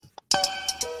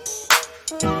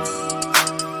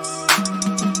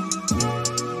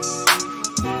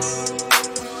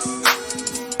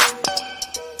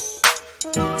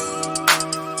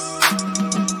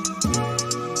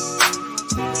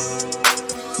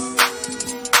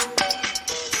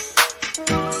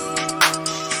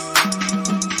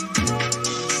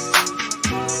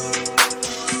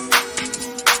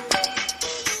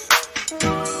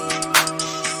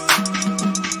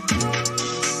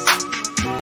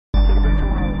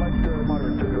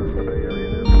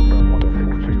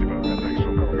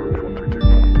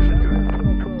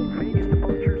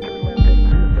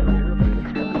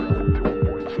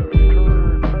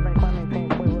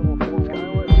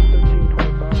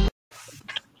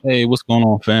Hey, what's going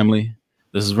on, family?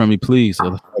 This is Remy Please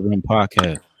of the Five Room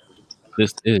Podcast.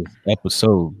 This is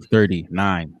episode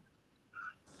 39,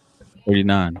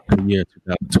 39 for the year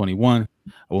 2021.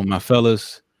 I want my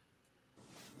fellas,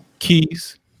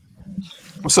 Keys,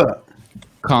 What's up?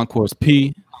 Concourse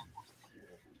P,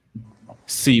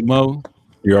 C Mo,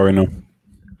 You already know.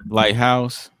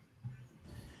 Lighthouse,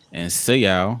 and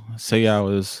Sayao.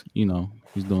 Sayao is,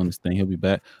 he's doing this thing. He'll be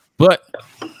back. But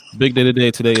big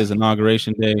day today is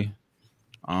Inauguration Day.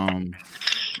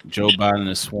 Joe Biden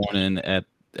is sworn in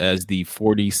as the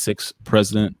 46th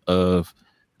president of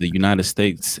the United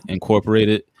States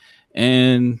Incorporated.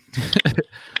 And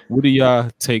what do y'all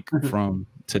take from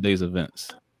today's events?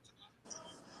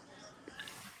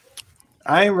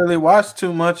 I ain't really watched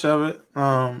too much of it.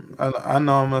 I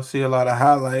know I'm gonna see a lot of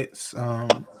highlights.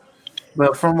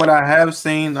 But from what I have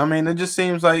seen, I mean, it just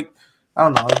seems like I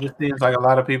don't know. It just seems like a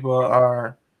lot of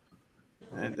people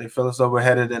they feel as though we're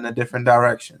headed in a different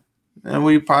direction, and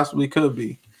we possibly could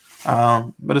be.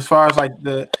 But as far as like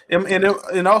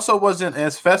it also wasn't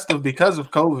as festive because of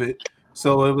COVID.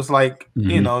 So it was like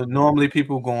normally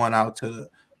people going out to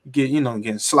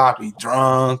getting sloppy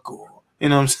drunk or. You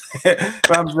know what I'm saying?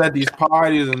 I was at these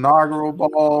parties, inaugural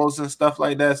balls and stuff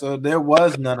like that. So there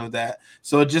was none of that.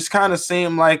 So it just kind of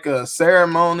seemed like a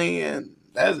ceremony and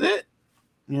that's it,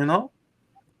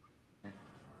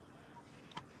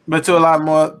 But to a lot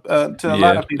more, to a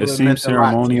lot of people, it seems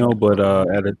ceremonial, but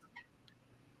at a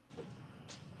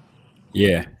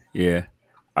yeah.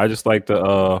 I just like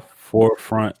the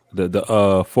forefront,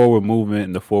 the forward movement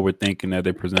and the forward thinking that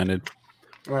they presented.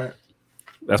 Right.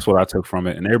 That's what I took from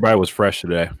it, and everybody was fresh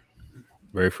today,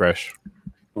 very fresh.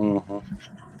 Mm-hmm.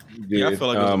 Yeah, I feel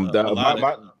like a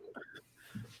lot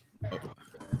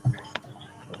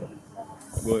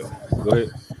Go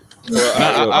ahead.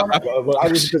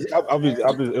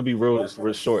 I'll be real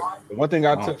short. The one thing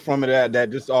I took from it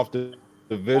that just off the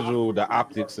visual, the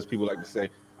optics, as people like to say,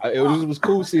 it was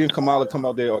cool seeing Kamala come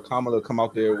out there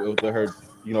with her,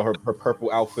 her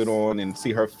purple outfit on, and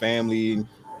see her family.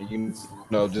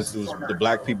 Just it was the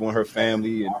black people in her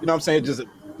family, and what I'm saying, just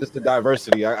the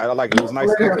diversity. I like it. It was nice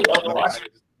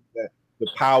that the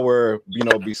power,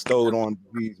 bestowed on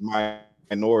these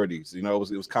minorities. It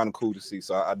was kind of cool to see.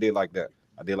 So I did like that.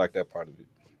 I did like that part of it.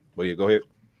 But yeah, go ahead.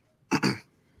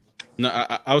 No,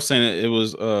 I was saying it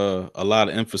was a lot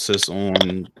of emphasis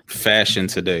on fashion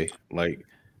today. Like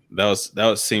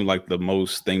that seemed like the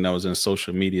most thing that was in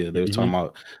social media. They were talking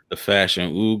about the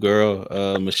fashion. Ooh,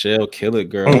 girl, Michelle, kill it,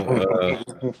 girl.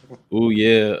 Ooh,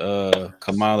 yeah,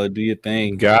 Kamala, do your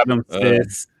thing. Got him,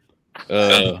 sis.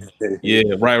 Yeah,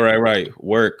 right.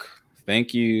 Work.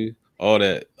 Thank you. All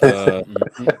that.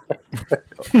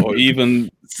 Or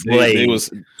even they was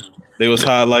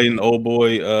highlighting old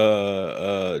boy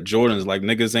Jordans. Like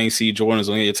niggas ain't see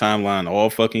Jordans on your timeline all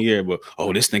fucking year, but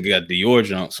this nigga got Dior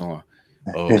junks on.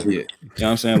 Oh yeah, you know what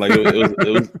I'm saying? Like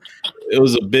it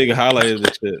was a big highlight of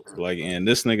this shit. Like, and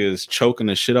this nigga is choking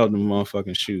the shit out of the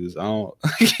motherfucking shoes. I don't.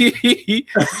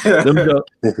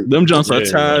 them jumps are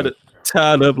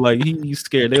tied up like he's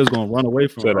scared they was gonna run away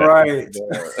from him. Right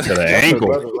to the ankle.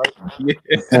 Yeah.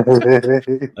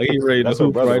 Like he ready to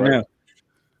hoop right now.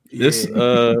 This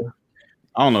I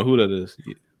don't know who that is.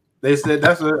 They said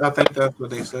I think that's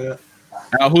what they said.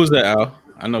 Al, who's that, Al?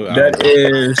 I know that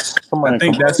is. I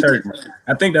think that's her.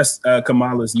 I think that's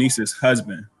Kamala's niece's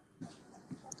husband.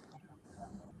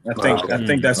 I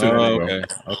think that's who.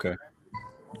 Okay.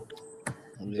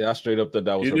 Yeah, I straight up thought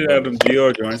that was. You did have them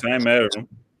Dior joints. I ain't mad at them.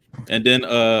 And then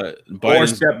or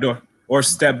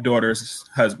stepdaughter's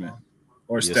husband,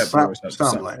 or stepdaughter's husband,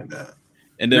 something like that.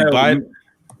 And then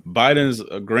Biden's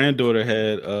granddaughter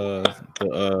had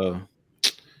the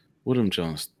what them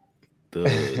Jones, the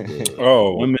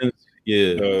women's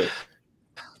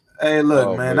Hey,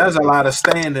 look, man, that's a lot of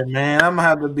standing, man. I'm gonna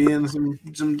have to be in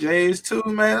some J's too,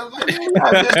 man. I'm like,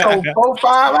 I just go 4-5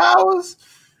 hours.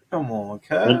 Come on,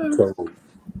 cuz.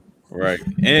 Right,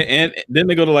 and then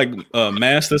they go to like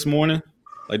mass this morning.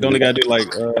 Like, don't they gotta do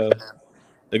like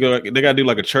they gotta do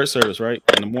like a church service, right,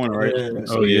 in the morning, right? Yeah.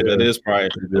 So that is probably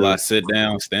a lot. Sit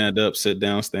down, stand up, sit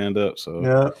down, stand up.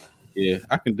 So yeah,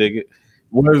 I can dig it.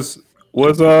 Was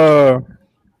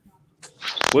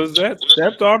that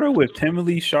stepdaughter with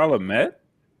Timothy Chalamet?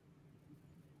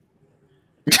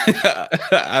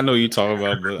 I know you talking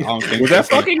about, but I don't think was that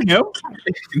fucking him.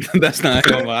 That's not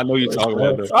him. I know you talking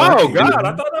about. Oh God,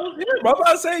 I thought that was him. I'm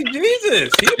about to say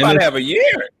Jesus. He about to have a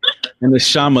year. And it's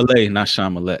Chalamet, not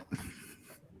Chalamet.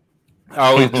 I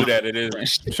always do that. It is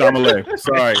Chalamet.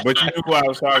 Sorry, but you knew who I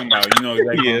was talking about. You know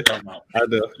exactly what I'm talking about. I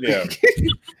do. Yeah.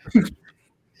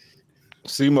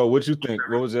 Simo, what you think?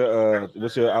 What's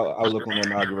your outlook on the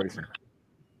inauguration?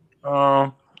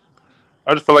 I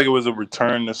just feel like it was a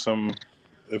return to some,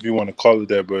 if you want to call it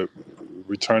that, but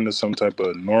return to some type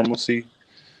of normalcy.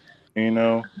 You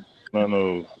know,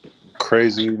 no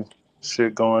crazy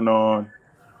shit going on.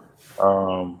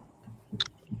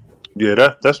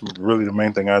 Yeah, that's really the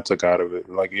main thing I took out of it.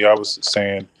 Like, I was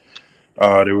saying,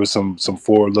 there was some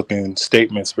forward-looking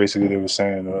statements. Basically, they were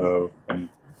saying and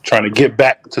trying to get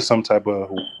back to some type of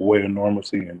way of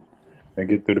normalcy and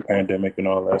get through the pandemic and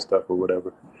all that stuff or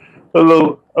whatever. A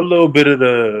little bit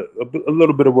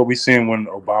of what we seen when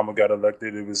Obama got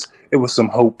elected. It was some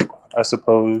hope, I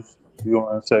suppose. You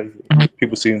want to say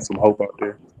people seeing some hope out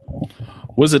there.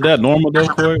 Was it that normal though,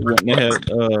 Corey? When they had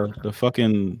the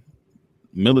fucking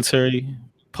military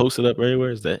posted up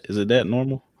everywhere? Is it that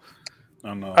normal? I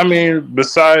don't know. I mean,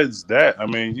 besides that, I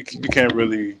mean, you can't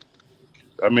really.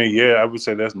 I mean, yeah, I would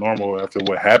say that's normal after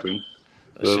what happened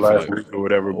the last week or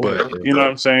whatever. But you know what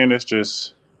I'm saying? It's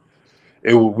just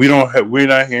we're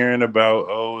not hearing about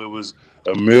it was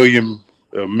 1 million,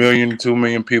 2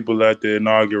 million people at the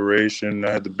inauguration.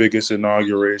 I had the biggest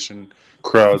inauguration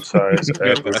crowd size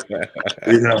ever.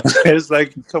 You know, it's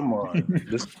like, come on,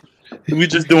 we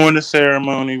just doing the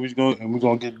ceremony. We're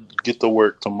gonna get to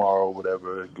work tomorrow, or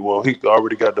whatever. Well, he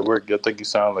already got to work. I think he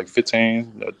signed like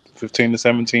 15 to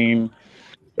 17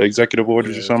 executive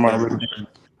orders or something already.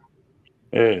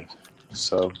 Yeah,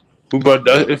 so it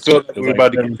felt like we're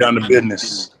about to get down to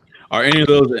business. Are any of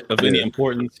those of any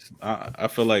importance? I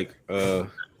feel like I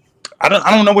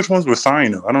don't know which ones were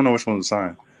signed. I don't know which ones were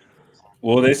signed.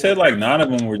 Well, they said like 9 of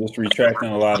them were just retracting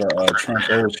a lot of Trump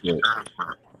old shit.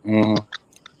 Mm-hmm.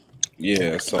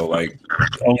 Yeah, so like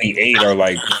only 8 are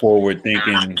like forward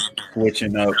thinking,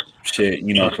 switching up shit,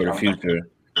 for the future.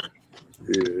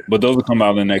 Yeah, but those will come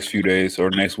out in the next few days or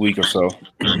next week or so.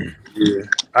 Yeah,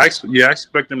 I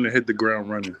expect them to hit the ground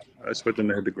running.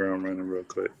 Real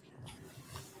quick.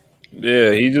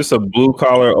 Yeah, he's just a blue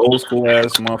collar, old school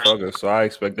ass motherfucker. So I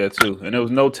expect that too. And there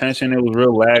was no tension. It was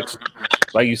relaxed.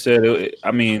 Like you said,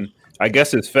 I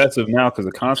guess it's festive now because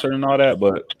of the concert and all that.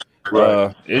 But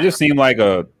it just seemed like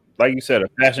like you said, a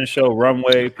fashion show,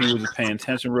 runway. People just paying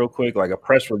attention real quick, like a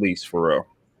press release for real.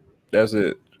 That's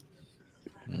it.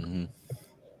 Mm-hmm.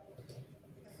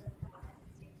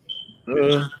 I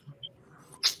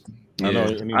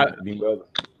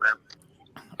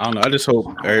don't know. I just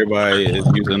hope everybody is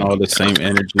using all the same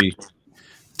energy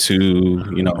to,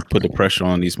 put the pressure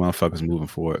on these motherfuckers moving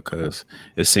forward, because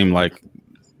it seemed like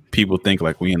people think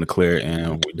like we in the clear,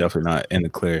 and we definitely not in the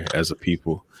clear as a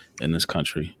people in this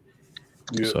country.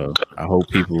 Yeah. So I hope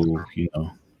people,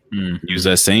 use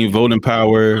that same voting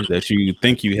power that you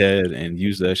think you had and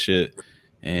use that shit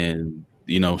and,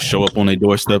 show up on their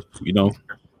doorstep,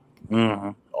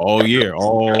 all year,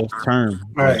 all term.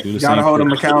 Right. You gotta hold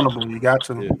them accountable. You got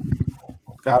to.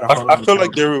 Yeah. I feel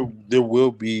like there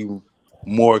will be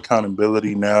more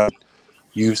accountability now.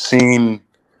 You've seen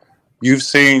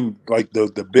like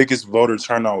the biggest voter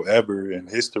turnout ever in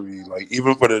history. Like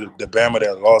even for the Bama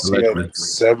that lost, he had like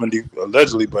 70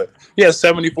 allegedly, but he had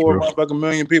 74 motherfucking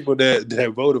million people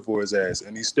that voted for his ass,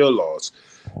 and he still lost.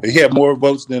 He had more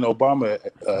votes than Obama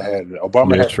had.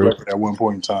 Obama had record at one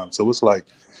point in time. So it's like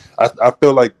I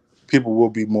feel like people will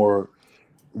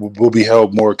be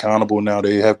held more accountable now.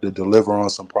 They have to deliver on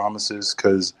some promises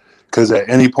because at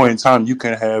any point in time you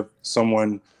can have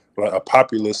someone like a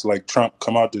populist like Trump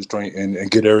come out this joint and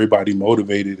get everybody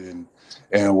motivated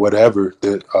and whatever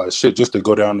shit just to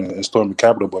go down and storm the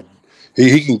Capitol. But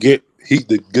he can get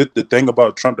the thing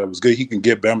about Trump that was good. He can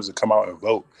get Bammers to come out and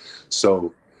vote.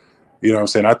 So you know what I'm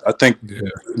saying. I think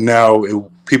now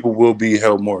people will be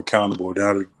held more accountable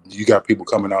now that you got people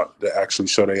coming out to actually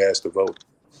show their ass to vote.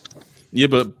 Yeah,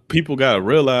 but people gotta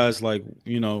realize, like,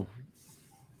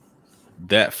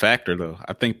 that factor though.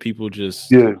 I think people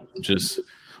just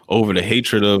over the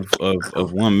hatred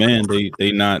of one man,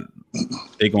 they gonna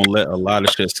let a lot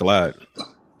of shit slide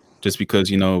just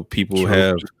because people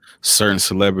have certain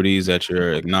celebrities at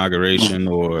your inauguration,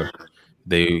 or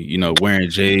they wearing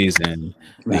J's and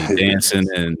they dancing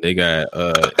and they got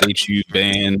HU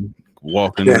band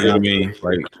walking. You know what I mean?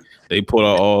 Like they put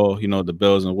out all the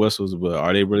bells and whistles, but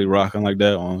are they really rocking like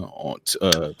that on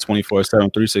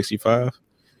 24/7, 365?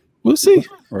 We'll see.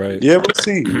 Right? Yeah, we'll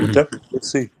see. We'll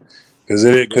see. Because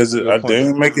they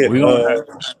didn't make it.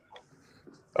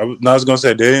 I was gonna say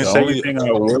they didn't say only thing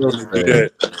I will say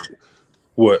that.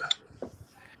 What?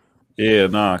 Yeah,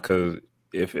 because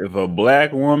if a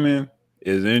black woman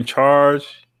is in charge,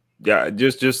 Yeah,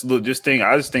 just think.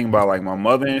 I just think about like my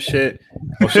mother and shit.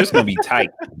 Oh, shit's gonna be tight.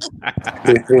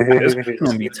 It's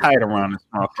gonna be tight around this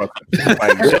motherfucker.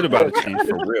 Like shit about to change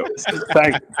for real.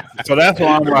 So that's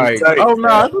why I'm like, oh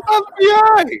no, it's about to be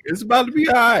alright. It's about to be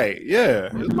alright. Yeah,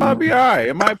 it's about to be alright.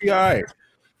 It might be alright.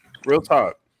 Real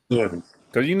talk. Yeah.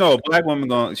 Because you know, a black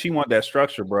woman she want that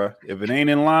structure, bro. If it ain't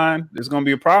in line, it's gonna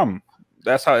be a problem.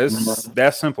 That's how it's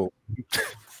that simple.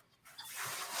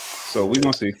 So we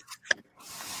gonna see.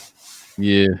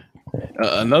 Yeah.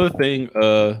 Another thing,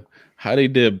 how they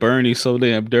did Bernie so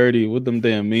damn dirty with them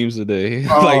damn memes today.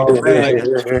 Why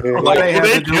they have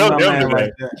to do my man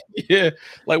like that? Yeah,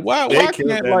 like why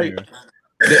can't like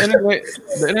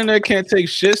the internet can't take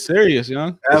shit serious,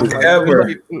 young.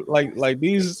 Ever. Like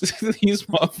these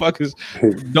motherfuckers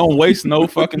don't waste no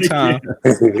fucking time.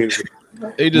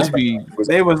 They just be.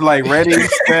 They was like ready,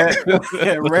 set, go.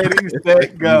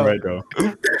 Right, though.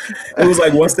 It was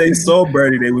like once they saw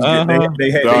Bernie, they was they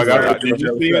had. Did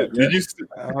you see it? Did you?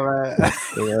 All right.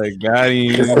 Like got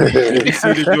him. Did you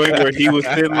see the joint where he was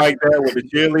sitting like that with the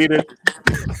cheerleader?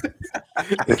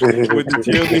 With the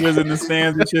cheerleaders in the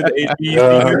stands and shit, the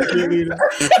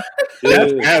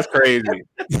cheerleaders. That's crazy.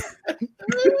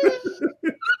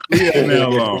 Leave that man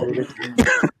alone.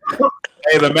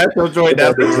 Hey, the Metro joint,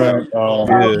 that's the joint.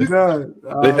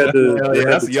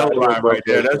 That's yellow line right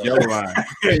there. That's yellow line.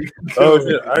 Oh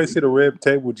shit! I didn't see the red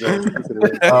table joint.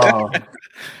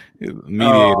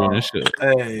 Mediator and shit.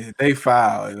 Hey, they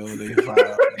foul. They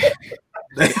foul.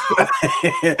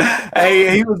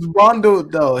 Hey, he was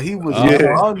bundled though. He was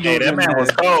bundled. Hey, that man was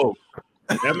cold.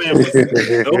 That man was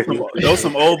those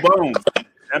some old bones.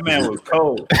 That man was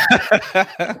cold.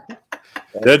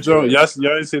 That joint, y'all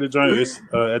didn't see the joint. It's,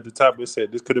 at the top, it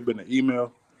said this could have been an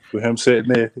email with him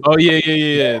sitting there. Oh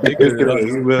yeah. They could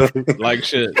email. Like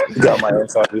shit. Got my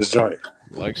ass out this joint.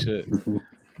 Like shit.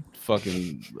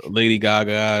 Fucking Lady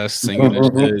Gaga singing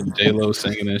and shit. J-Lo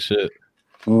singing and shit.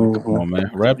 Come on, man.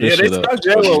 Wrap this shit up. Yeah, they stuck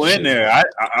J-Lo in there. I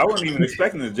wasn't even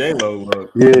expecting the J-Lo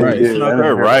look. Yeah, right. Snuck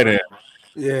her right in.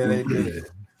 Yeah, they did.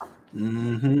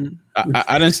 Mm-hmm.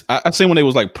 I seen when they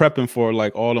was like prepping for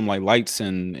like all them like lights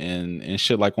and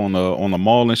shit like on the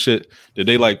mall and shit. Did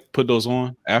they like put those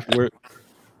on afterward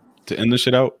to end the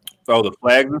shit out? Oh, the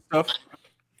flags and stuff.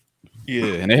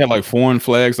 Yeah, and they had like foreign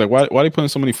flags. Like why they putting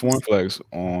so many foreign flags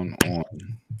on the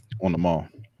mall?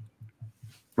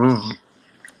 I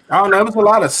don't know. It was a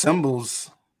lot of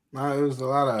symbols. It was a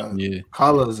lot of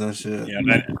colors and shit. Yeah,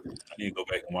 I need to go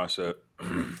back and watch that.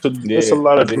 So there's a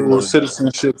lot of dual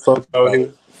citizenship folks out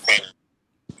here.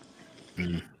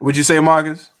 Would you say,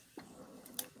 Marcus?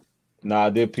 Nah, I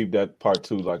did peep that part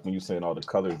too. Like when you saying all the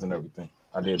colors and everything,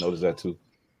 I did notice that too.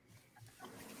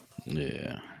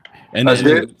 Yeah, and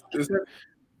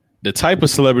the type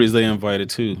of celebrities they invited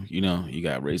too. You know, you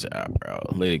got Razor Eyebrow,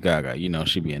 Lady Gaga. You know,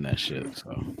 she be in that shit.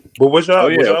 So, but was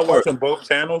y'all watching both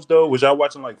channels though? Was y'all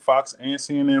watching like Fox and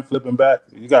CNN flipping back?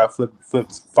 You got flip.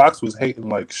 Fox was hating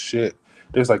like shit.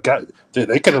 They was like, God,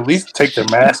 they could at least take their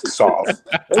masks off.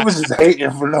 They was just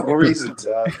hating for no reason.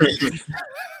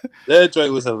 That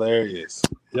joint was hilarious.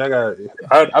 Y'all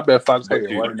I bet Fox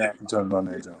hating right now from turning on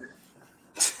that joint.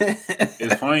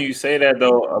 It's funny you say that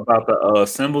though about the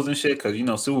symbols and shit because you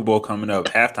know Super Bowl coming up,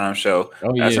 halftime show.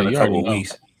 Oh yeah, that's in a couple of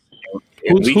weeks.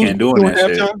 Who's doing that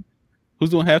halftime? shit. Who's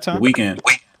doing halftime? Weekend.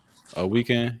 A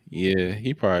Weekend? Yeah,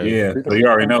 he probably. Yeah, so you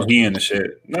already know he in the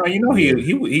shit. No, you know he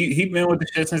been with the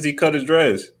shit since he cut his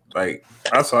dreads. Like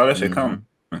I saw that shit coming.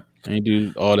 He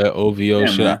do all that OVO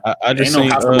shit. I just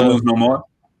ain't seen no more.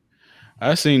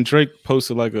 I seen Drake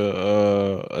posted like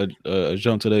a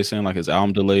jump today saying like his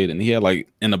album delayed, and he had like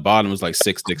in the bottom was like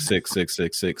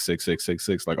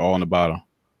 666 like all on the bottom.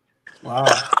 Wow,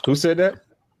 who said that?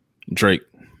 Drake.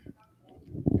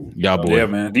 Y'all boy. Yeah,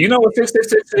 man. Do you know what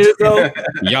 666 is though?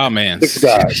 Y'all man.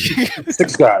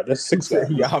 Six God. That's six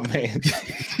God. Y'all man.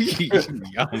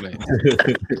 Y'all man.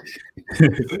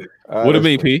 What it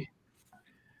mean, P?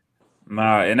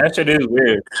 Nah, and that shit is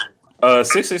weird.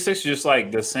 666 is just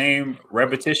like the same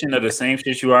repetition of the same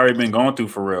shit you already been going through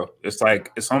for real. It's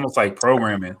almost like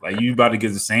programming. Like you about to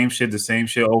get the same shit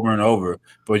over and over,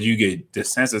 but you get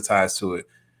desensitized to it.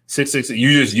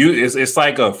 666, it's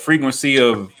like a frequency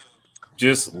of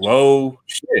just low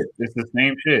shit. It's the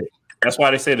same shit. That's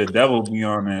why they say the devil be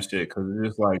on that shit, because it's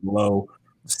just like low,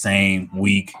 same,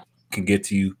 weak, can get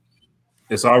to you.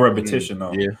 It's all repetition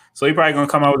though. Yeah. So he probably gonna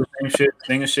come out with the same shit,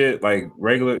 singing shit like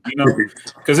regular, you know.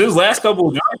 Because his last couple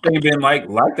of jobs ain't been like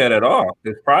that at all.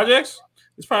 His projects,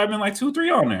 it's probably been like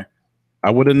 2-3 on there. I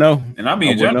wouldn't know. And I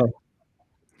mean,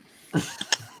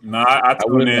 no, I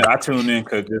tune in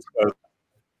because just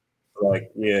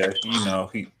like, yeah, you know,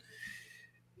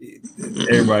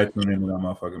 Everybody tune in to that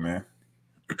motherfucker, man.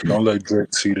 Don't let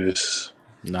Drake see this.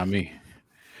 Not me.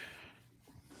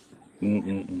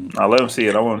 I'll let him see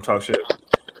it. I want to talk shit.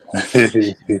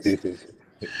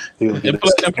 And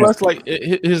plus, like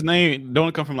his name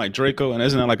don't come from like Draco, and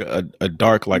isn't that like a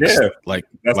dark like star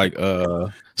that like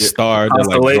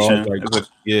draws, like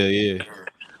yeah.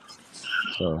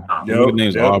 So the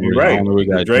name's Aubrey. Right. I don't know we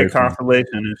got Drake constellation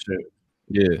and shit.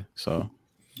 Yeah. So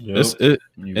it's it.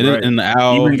 And the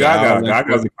owl. Even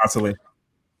Gaga's a constellation.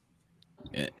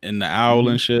 And the owl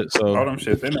and shit. So all them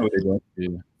shit, they know what they doing.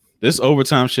 Yeah. This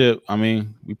overtime shit, I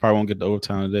mean, we probably won't get the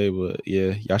overtime today, but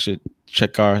yeah, y'all should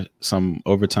check some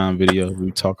overtime video. We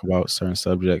talk about certain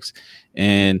subjects.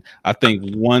 And I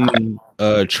think one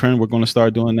trend we're going to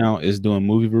start doing now is doing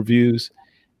movie reviews.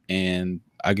 And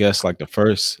I guess like the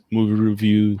first movie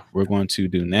review we're going to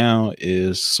do now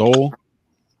is Soul.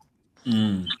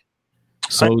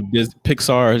 So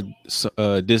Pixar,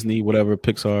 Disney, whatever,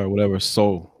 Pixar, whatever,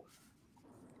 Soul.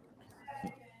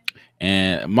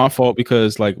 And my fault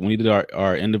because like when we did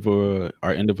our end of a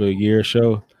year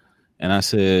show, and I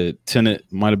said Tenet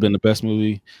might have been the best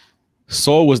movie.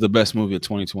 Soul was the best movie of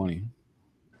 2020,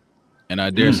 and I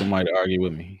dare somebody to argue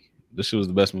with me. This shit was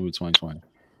the best movie of 2020.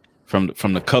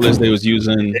 From the colors they was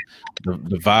using,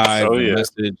 the vibe, the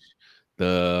message,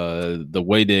 the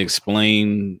way they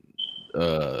explain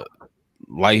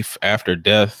life after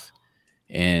death,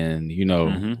 and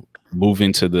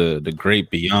moving to the great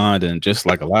beyond, and just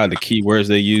like a lot of the key words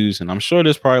they use. And I'm sure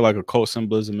there's probably like a cult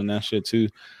symbolism in that shit too,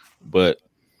 but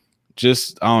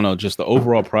just I don't know, just the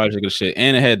overall project of shit.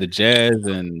 And it had the jazz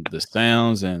and the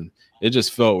sounds, and it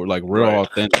just felt like real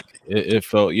authentic. It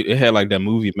had like that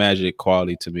movie magic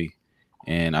quality to me,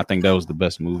 and I think that was the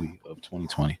best movie of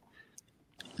 2020.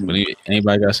 But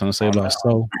anybody got something to say about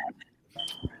Soul?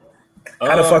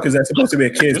 How the fuck is that supposed to be a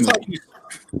kid's movie?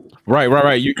 Right.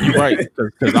 You're right.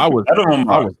 Because I was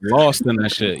lost in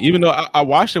that shit. Even though I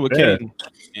watched it with Ken,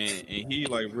 and he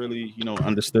like really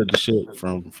understood the shit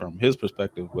from his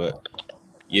perspective. But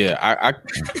yeah, I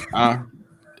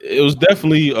it was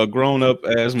definitely a grown up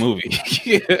ass movie.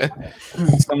 Yeah,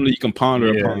 something that you can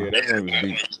ponder upon. Yeah, that one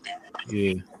was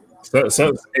deep. Yeah.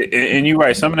 So and you're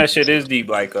right. Some of that shit is deep.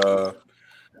 Like some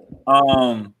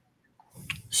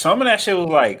of that shit was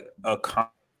like a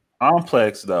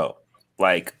complex though.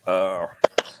 Like can't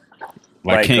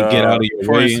get out of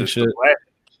your way and shit.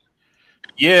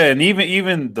 And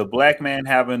even the black man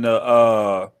having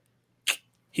to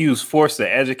he was forced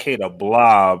to educate a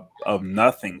blob of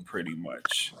nothing pretty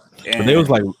much. And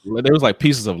but there was like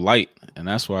pieces of light, and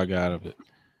that's what I got out of it.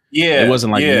 Yeah, it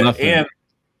wasn't like nothing. And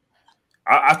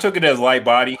I took it as light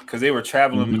body because they were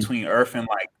traveling between Earth and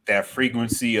like that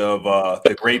frequency of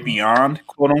the great beyond,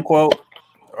 quote unquote,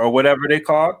 or whatever they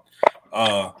call it.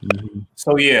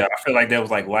 So yeah, I feel like that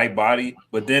was like light body,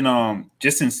 but then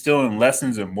just instilling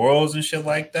lessons and morals and shit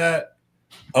like that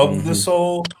of the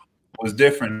soul was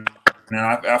different. And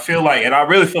I feel like, and I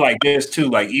really feel like this too,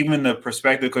 like even the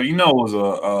perspective, because it was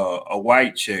a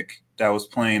white chick that was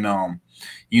playing the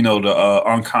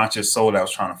unconscious soul that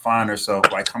was trying to find herself,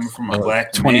 like coming from a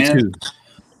black 22 man.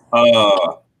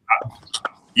 I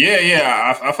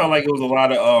felt like it was a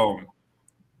lot of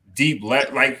deep,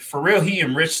 like for real, he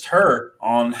enriched her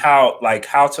on how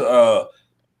to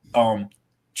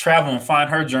travel and find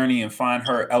her journey and find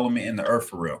her element in the earth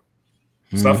for real.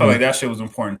 So I felt like that shit was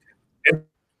important.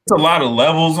 It's a lot of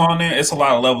levels on there. It's a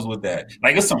lot of levels with that.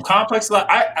 Like it's some complex. Like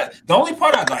the only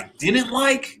part I like didn't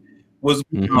like was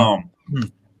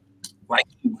like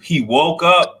he woke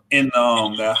up in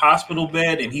the hospital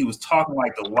bed and he was talking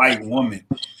like the white woman.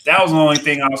 That was the only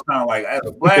thing I was kind of like, as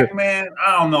a black man,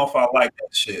 I don't know if I like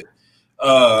that shit.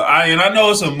 I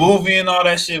know it's a movie and all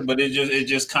that shit, but it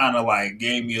just kind of like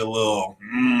gave me a little,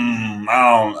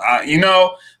 I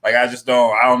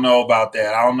don't know about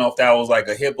that. I don't know if that was like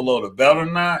a hit below the belt or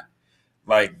not.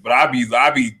 Like, but I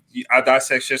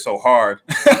dissect shit so hard.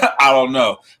 I don't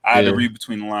know. I had to read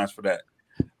between the lines for that.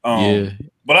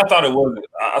 But I thought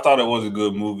it was a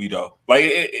good movie though.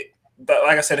 Like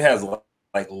like I said, it has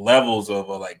like levels of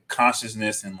like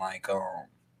consciousness and like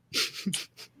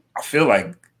I feel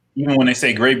like even when they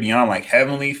say great beyond, like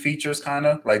heavenly features, kind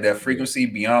of like that frequency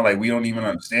beyond, like we don't even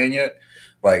understand yet.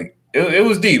 Like it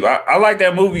was deep. I like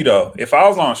that movie though. If I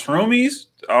was on shroomies,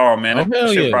 oh man, that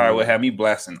shit probably would have me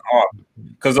blasting off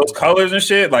because those colors and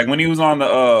shit. Like when he was on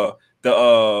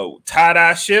the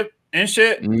tie-dye ship and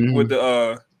shit with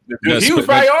the dude, he was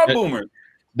probably all boomers.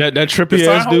 That trippy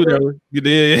ass dude that you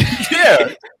did.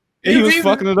 Yeah. He was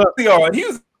fucking it up.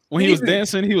 When he was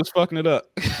dancing, he was fucking it up.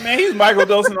 Man, he's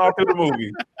microdosing all through the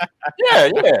movie.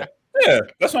 Yeah. Yeah,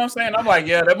 that's what I'm saying. I'm like,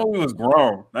 yeah, that movie was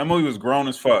grown. That movie was grown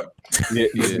as fuck. Yeah.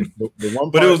 The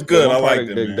one part, but it was good. I liked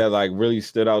it, that like really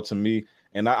stood out to me.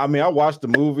 And I mean, I watched the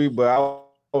movie, but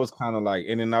I was kind of like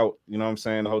in and out. You know what I'm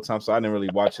saying, the whole time. So I didn't really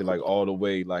watch it like all the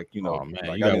way. Like man,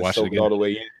 like I didn't soak it all the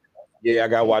way in. Yeah, I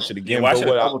gotta watch it again. Yeah,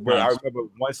 but I remember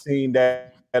one scene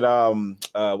that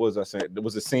what was I saying? There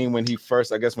was a scene when he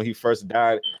first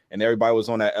died, and everybody was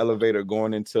on that elevator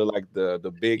going into like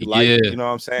the big light. You know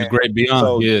what I'm saying? The great beyond.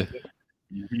 So, yeah,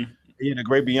 the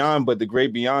great beyond. But the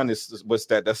great beyond is what's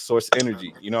that? That's source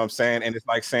energy. You know what I'm saying? And it's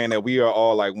like saying that we are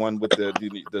all like one with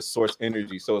the source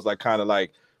energy. So it's like kind of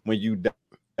like when you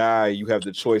die, you have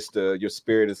the choice to your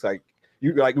spirit. It's like.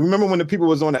 You like remember when the people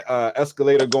was on the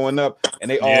escalator going up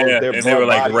and they they were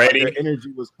like ready. Their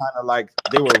energy was kind of like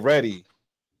they were ready.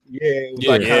 Yeah, it was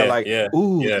like kind of like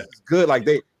ooh, this is good. Like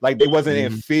they wasn't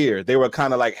in fear. They were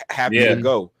kind of like happy to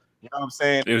go. You know what I'm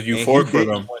saying? It was euphoric for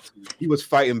them. He was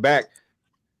fighting back.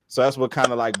 So that's what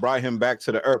kind of like brought him back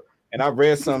to the earth. And I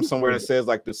read somewhere that says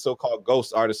like the so-called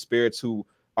ghosts are the spirits who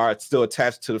are still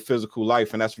attached to the physical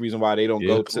life, and that's the reason why they don't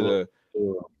go to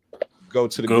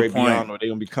the great beyond, or they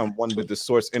don't become one with the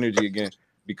source energy again,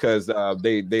 because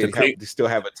they still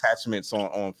have attachments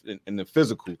on in the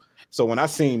physical. So when I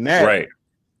seen that,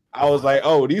 I was like,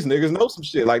 oh, these niggas know some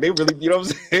shit. Like they really, you know what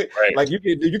I'm saying? Like you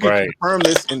can confirm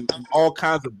this in all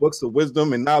kinds of books of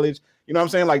wisdom and knowledge. You know what I'm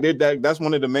saying? Like that's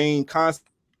one of the main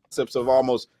concepts of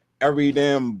almost every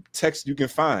damn text you can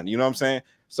find. You know what I'm saying?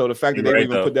 So the fact that they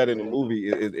even put that in the movie,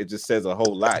 it just says a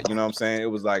whole lot. You know what I'm saying?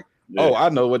 It was like, oh, I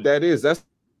know what that is. That's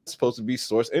supposed to be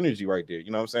source energy right there.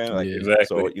 You know what I'm saying? Like exactly.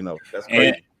 So that's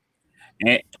crazy.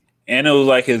 And it was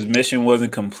like his mission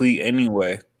wasn't complete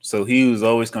anyway. So he was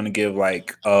always going to give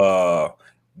like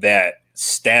that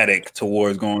static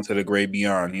towards going to the great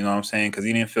beyond. You know what I'm saying? Because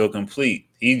he didn't feel complete.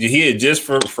 He had just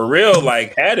for real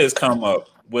like had his come up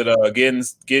with getting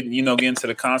to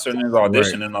the concert and his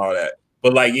audition and all that.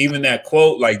 But like even that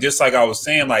quote, like just like I was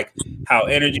saying, like how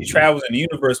energy travels in the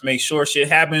universe makes sure shit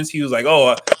happens. He was like,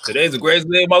 "Oh, today's the greatest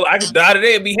day of my life. I could die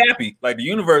today and be happy." Like the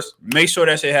universe makes sure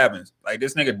that shit happens. Like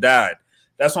this nigga died.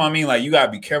 That's what I mean. Like you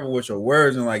gotta be careful with your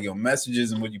words and like your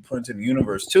messages and what you put into the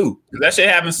universe too. Because that shit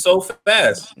happens so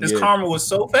fast. His karma was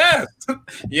so fast.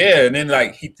 And then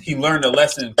like he learned a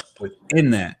lesson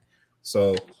within that.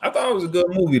 So I thought it was a good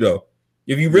movie though.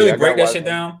 If you really break that shit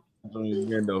down.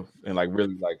 And like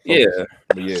really like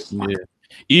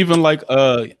even like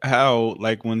how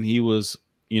like when he was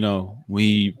when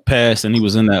he passed and he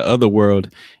was in that other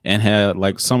world and had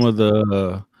like some of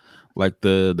the like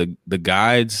the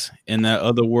guides in that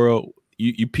other world,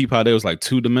 you peep how they was like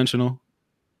 2-dimensional.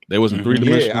 They wasn't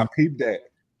 3-dimensional. I peeped that.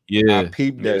 I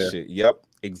peeped that shit. Yep,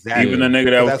 exactly. Even the nigga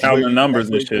that was counting the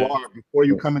numbers and shit before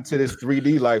you come into this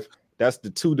 3D life, that's the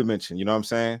 2-dimension. You know what I'm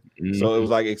saying? So it was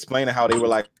like explaining how they were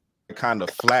like kind of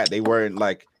flat. They weren't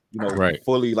like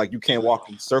fully like you can't walk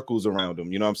in circles around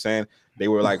them. You know what I'm saying? They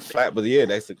were like flat, but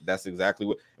that's exactly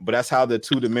what. But that's how the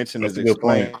 2-dimension is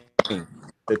explained.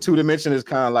 The 2-dimension is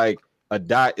kind of like a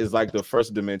dot is like the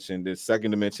first dimension. The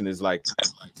second dimension is like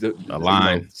a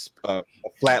line, a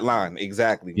flat line.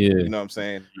 Exactly. You know what I'm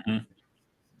saying?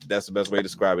 That's the best way to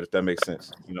describe it, if that makes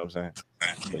sense. You know what I'm saying?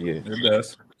 But it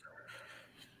does.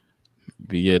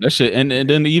 But that shit, and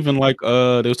then even like they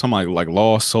was talking like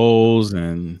lost souls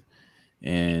and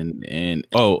like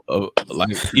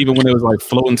even when it was like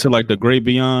floating to like the great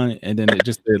beyond, and then it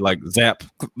just did like zap.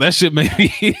 That shit made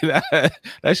me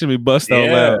that should be bust out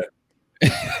loud.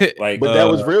 Like, but that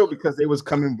was real because they was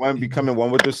becoming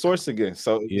one with the source again.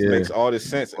 So it makes all this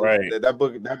sense. Right. That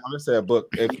book. I'm gonna say a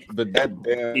book.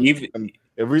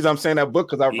 The reason I'm saying that book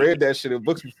because I've read that shit in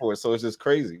books before, so it's just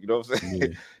crazy. You know what I'm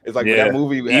saying? It's like that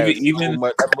movie. Even so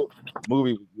much, that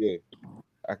movie.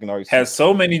 I can always has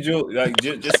so many like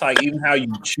just like even how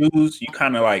you choose. You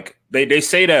kind of like they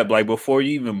say that like before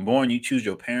you even born, you choose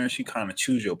your parents. You kind of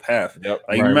choose your path. Yep.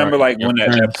 Like you remember like when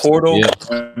that portal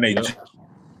when they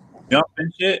jump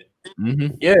and shit.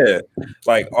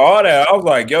 Like all that. I was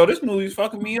like, yo, this movie's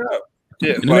fucking me up.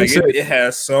 Yeah, like it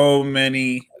has so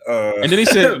many. And then he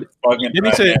said,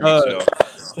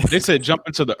 they said jump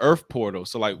into the Earth portal.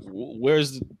 So like,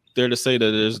 where's there to say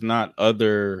that there's not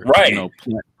other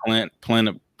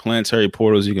planetary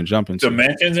portals you can jump into,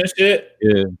 dimensions and shit?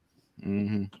 Yeah.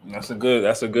 That's a good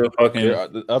fucking.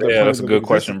 That's a good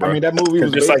question, bro. I mean, that movie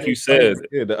was just like you said.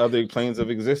 The other planes of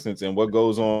existence and what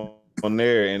goes on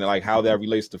there, and like how that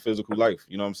relates to physical life.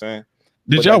 You know what I'm saying?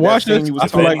 Did y'all watch it? I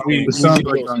feel like we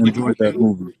enjoyed that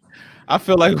movie. I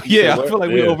feel like we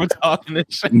over talking this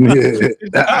shit.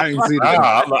 I ain't seen that.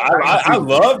 I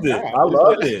loved it.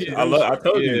 I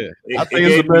told you. I think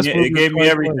it's the best movie. It gave me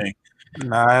everything.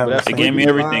 Nah, it gave me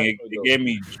everything. It gave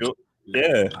me joy.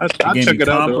 Yeah, I check it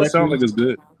out though. It sounds like it's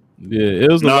good. Yeah,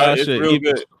 it was a lot of shit. Real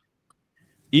good.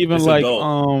 Even it's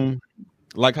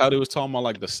like how they was talking about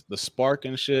like the spark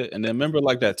and shit. And then remember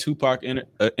like that Tupac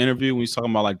interview when he's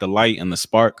talking about like the light and the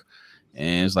spark,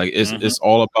 and it's like it's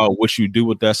all about what you do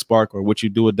with that spark or what you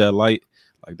do with that light.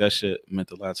 Like that shit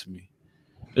meant a lot to me.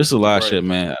 It's a lot of shit,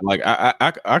 man. Like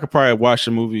I could probably watch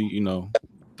the movie,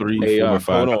 3, 4, or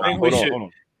 5. Hold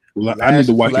on. I need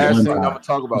to watch last it. Scene I'm gonna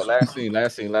talk about. Last scene.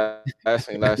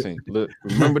 Look,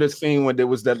 remember the scene when there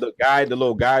was that the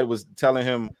little guy was telling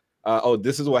him, "Oh,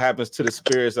 this is what happens to the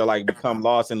spirits that like become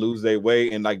lost and lose their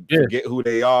way and like forget who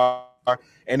they are."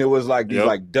 And it was like these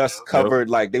like dust covered,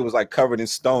 like they was like covered in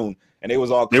stone, and they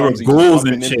was all clumsy, they were ghouls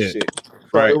and shit.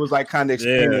 So it was like kind of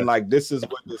explaining like this is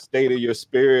what the state of your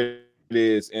spirit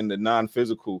is in the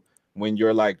non-physical when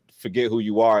you're like forget who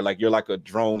you are, like you're like a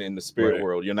drone in the spirit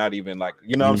world. You're not even like,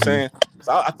 you know what I'm saying?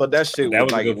 So I thought that shit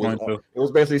was like it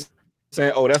was basically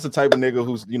saying, oh, that's the type of nigga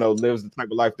who's lives the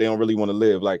type of life they don't really want to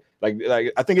live. Like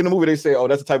I think in the movie they say, oh,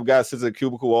 that's the type of guy who sits in a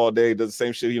cubicle all day, does the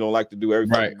same shit he don't like to do every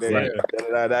day.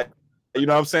 You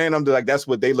know what I'm saying? I'm like, that's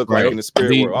what they look like in the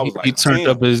spirit world. I was like, he turned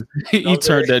up he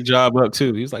turned that job up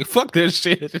too. He's like, fuck this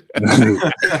shit. And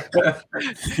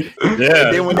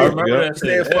then when they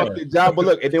said fuck the job, but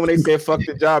look, and then when they said fuck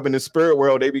the job in the spirit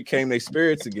world, they became their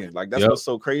spirits again. Like that's what's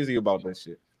so crazy about that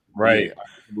shit. Right.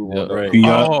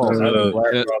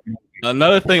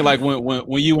 Another thing, like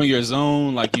when you in your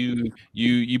zone, like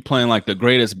you playing like the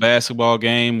greatest basketball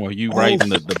game, or you writing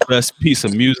the best piece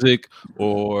of music,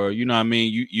 or you know what I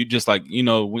mean, you just like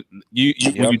when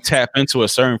you tap into a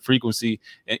certain frequency,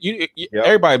 and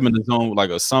everybody been in the zone with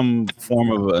like some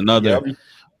form of another,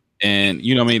 and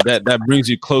you know what I mean, that brings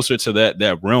you closer to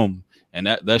that realm, and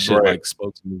that shit like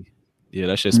spoke to me. Yeah,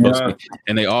 that shit's supposed to be.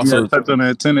 And they also touched on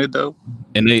that tenant though.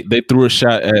 And they threw a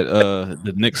shot at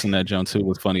the Knicks in that jump too.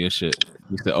 Was funny as shit.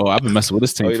 He said, "Oh, I've been messing with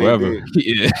this team forever."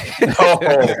 Yeah. They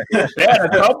had a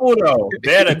couple though.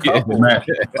 They had a couple.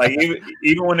 Like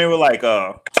even when they were like,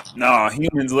 "Nah,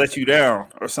 humans let you down"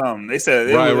 or something. They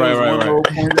said, right.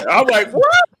 I'm like,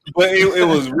 what? But it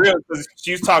was real because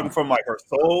she was talking from like her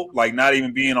soul, like not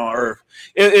even being on Earth.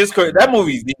 It's crazy. That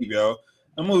movie's deep, yo.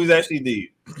 That movie's actually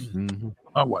deep. Mm-hmm.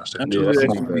 I watched that. Shit was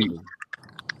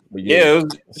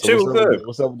good.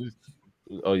 What's up with this?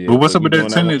 Oh yeah. But what's up with that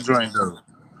tenant joint though?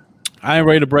 I ain't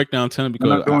ready to break down tenant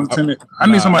because I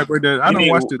need somebody to break that. I don't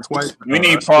watch it twice. We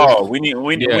need Paul. We need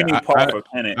Paul for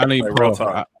tenant. I need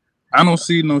Paul. I don't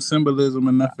see no symbolism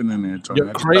or nothing in there.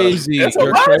 You're crazy.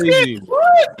 You're crazy.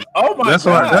 What? Oh my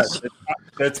god!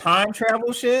 The time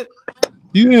travel shit.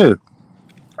 Yeah.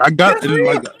 I got it.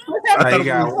 Like,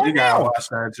 you gotta watch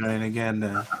that joint again.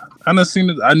 Then I done seen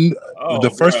it.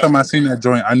 The first time I seen that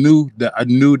joint, I knew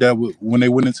that when they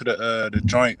went into the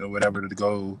joint or whatever to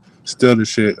go steal the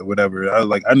shit or whatever.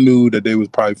 I knew that they was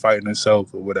probably fighting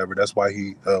himself or whatever. That's why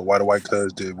why the white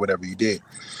cuz did whatever he did.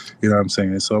 You know what I'm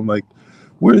saying? So I'm like,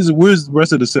 where's the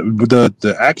rest of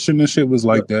the action and shit was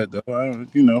like that though.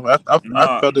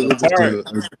 I felt it was just a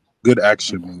good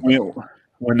action movie.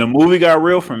 When the movie got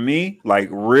real for me, like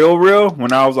real,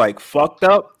 when I was like fucked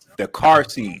up, the car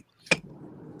scene,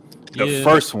 the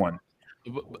first one.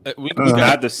 We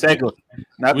got the second.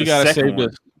 We gotta save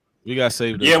this. We gotta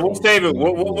save this. Yeah, we'll save it.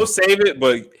 We'll save it,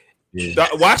 but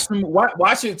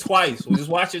watch it twice. We'll just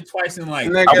watch it twice and like.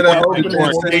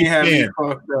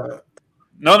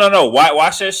 No.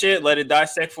 Watch that shit. Let it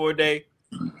dissect for a day.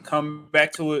 Come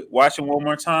back to it. Watch it one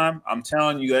more time. I'm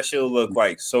telling you, that shit will look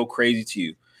like so crazy to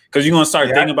you. Because you're gonna start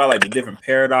thinking about like the different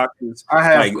paradoxes,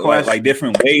 like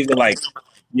different ways of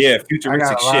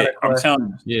futuristic shit. I'm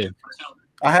telling you. Yeah.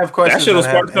 I have questions. That shit will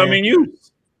start coming you.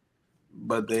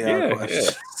 But they are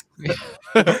questions.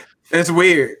 It's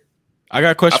weird. I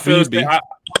got a question for you, B.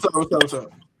 What's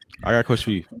up? I got a question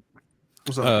for you.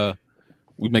 What's up?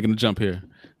 We making a jump here.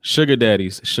 Sugar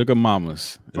daddies, sugar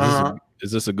mamas.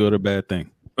 Is this a good or bad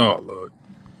thing? Oh Lord.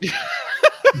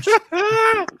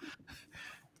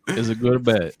 Is it good or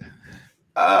bad?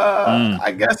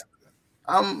 I guess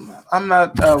I'm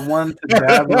not one to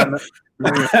dabble.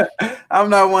 I'm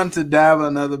not one to dabble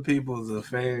in other people's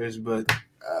affairs, but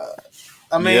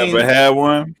I mean, you ever had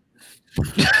one? I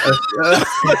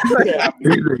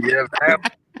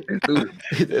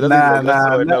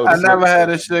never had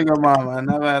a sugar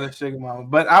mama.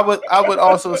 But I would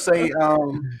also say,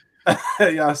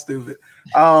 y'all stupid.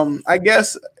 I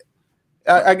guess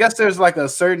there's like a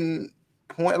certain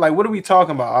point. Like, what are we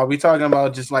talking about? Are we talking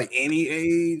about just like any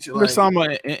age? We're talking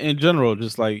about in general,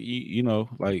 just like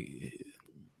like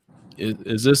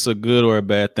is this a good or a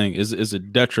bad thing? Is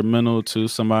it detrimental to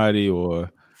somebody,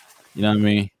 or you know what I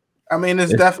mean? I mean,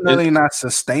 it's definitely not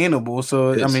sustainable.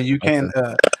 So I mean, you can't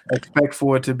expect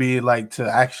for it to be like to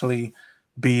actually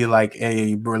be like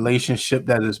a relationship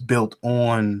that is built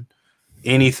on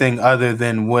anything other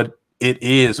than what it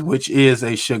is, which is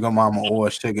a sugar mama or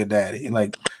a sugar daddy.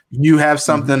 Like you have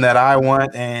something that I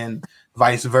want and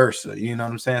vice versa. You know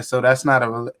what I'm saying? So that's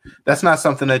not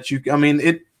something that you, I mean,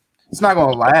 it's not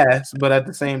going to last, but at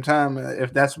the same time,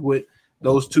 if that's what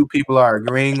those two people are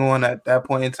agreeing on at that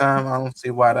point in time, I don't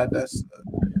see why that's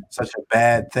such a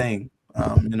bad thing.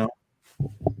 You know,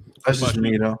 that's just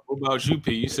me though. What about you,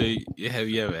 P? You say, have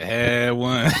you ever had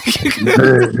one? Have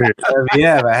you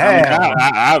ever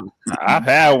had one? I've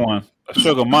had one. A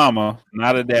sugar mama,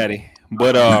 not a daddy.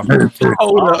 But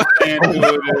hold up.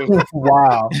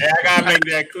 Wow. Hey, I gotta make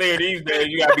that clear these days.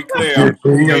 You gotta be clear.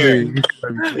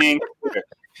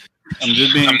 I'm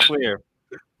just being clear.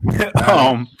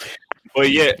 But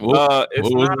yeah, it's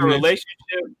not a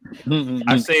relationship.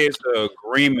 I say it's an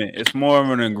agreement. It's more of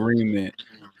an agreement.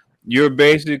 You're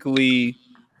basically,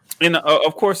 and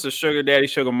of course, the sugar daddy,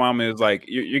 sugar mama is like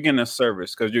you're getting a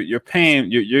service because you're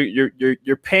paying.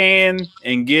 You're paying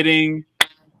and getting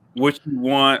what you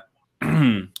want.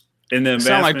 In the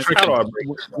sound like tricking.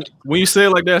 When you say it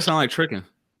like that, it sound like tricking.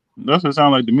 That's what it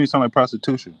sound like to me. It sound like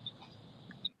prostitution.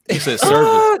 He said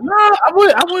service. No,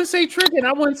 I wouldn't say tricking.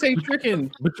 I wouldn't say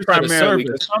tricking. But you primarily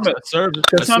because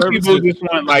some people just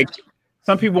want like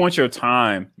some people want your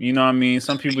time. You know what I mean?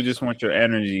 Some people just want your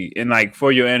energy, and like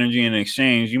for your energy in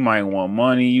exchange, you might want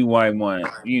money. You might want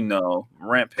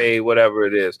rent paid, whatever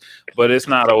it is. But it's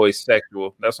not always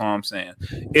sexual. That's all I'm saying.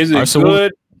 Is it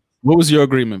good? What was your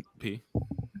agreement, P?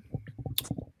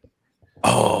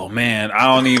 Oh man, I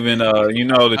don't even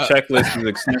the checklist is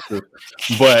extensive.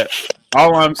 But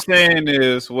all I'm saying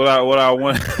is what I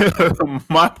want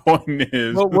my point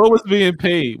is what was being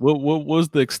paid? What was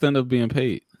the extent of being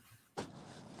paid?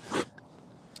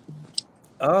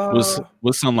 Was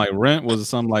something like rent? Was it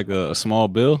something like a small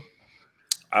bill?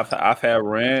 I've had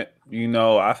rent,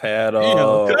 I've had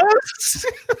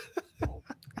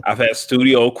I've had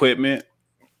studio equipment.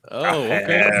 Oh,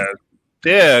 okay.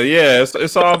 Yeah.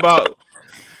 It's all about.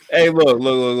 Hey,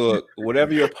 look.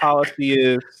 Whatever your policy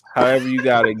is, however you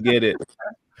gotta get it.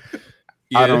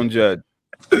 Yeah. I don't judge.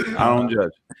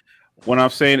 When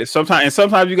I'm saying it,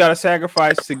 sometimes you gotta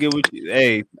sacrifice to get what you.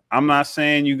 Hey, I'm not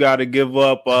saying you gotta give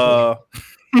up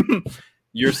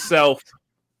yourself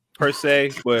per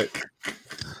se, but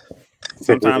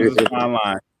sometimes it's a fine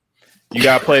line. You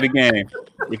gotta play the game.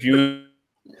 If you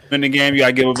in the game, you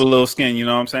gotta give up a little skin. You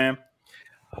know what I'm saying?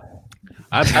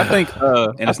 I think,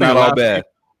 and it's not all bad.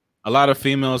 A lot of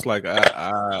females, like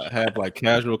I have like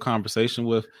casual conversation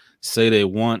with, say they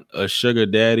want a sugar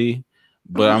daddy,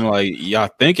 but I'm like,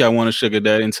 y'all think y'all want a sugar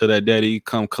daddy until that daddy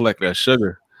come collect that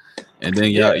sugar, and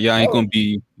then y'all ain't gonna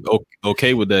be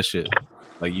okay with that shit.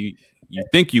 Like you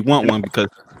think you want one because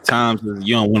times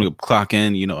you don't want to clock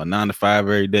in, a 9 to 5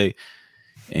 every day,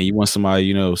 and you want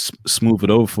somebody, smooth it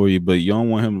over for you, but you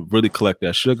don't want him to really collect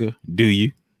that sugar, do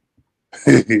you?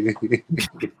 Yeah,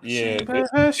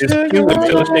 it's cute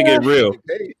until they get real.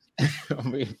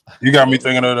 You got me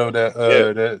thinking of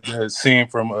that scene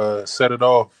from Set It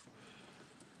Off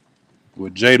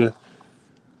with Jada.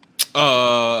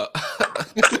 I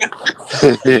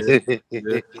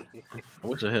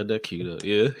wish I had that queued up.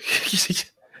 Yeah.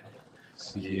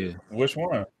 Yeah. Which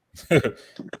one?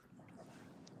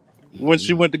 When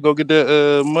she went to go get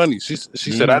that money, she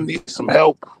said, "I need some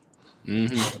help."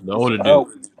 Mm-hmm. The older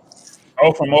dude.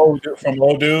 Oh, from old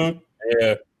dude.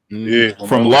 Yeah. Yeah.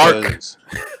 From Lark.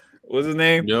 What's his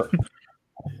name? Yep.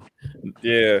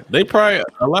 Yeah. They probably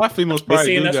a lot of females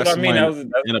probably do that's got what I mean.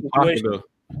 That's in a pocket though.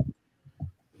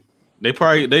 They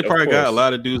probably got a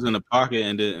lot of dudes in the pocket,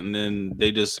 and then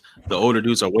they just the older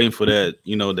dudes are waiting for that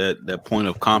that point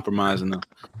of compromising them.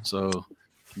 So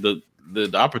the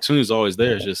opportunity is always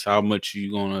there. It's just how much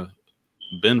you gonna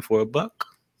bend for a buck,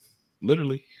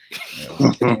 literally.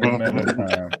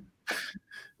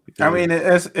 I mean,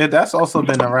 that's also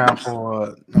been around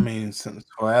for since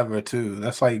forever too.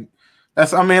 Like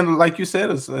you said,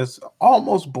 it's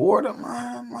almost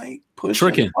borderline like pushing,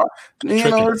 tricking.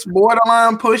 It's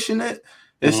borderline pushing it.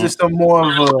 It's just a more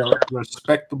of a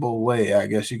respectable way, I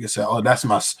guess you could say. Oh, that's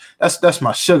my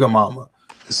sugar mama.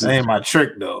 That ain't my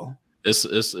trick though. It's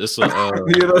it's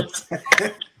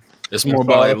more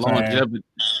about like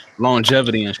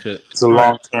longevity and shit. It's a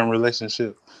long-term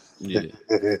relationship. Yeah,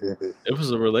 it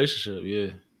was a relationship.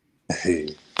 Yeah.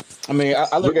 I mean,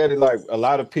 I look at it like a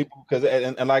lot of people because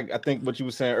and like I think what you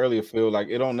were saying earlier, Phil. Like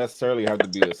it don't necessarily have to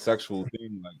be a sexual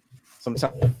thing. Like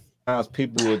sometimes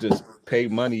people will just pay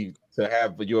money to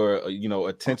have your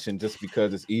attention just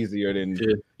because it's easier than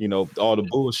all the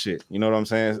bullshit. You know what I'm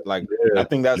saying? Like I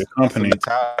think that's the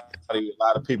mentality of a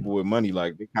lot of people with money.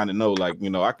 Like they kind of know, like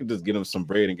I could just get them some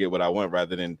bread and get what I want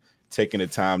rather than taking the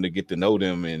time to get to know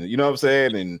them and you know what I'm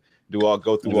saying and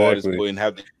go through all this and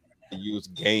have to use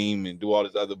game and do all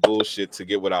this other bullshit to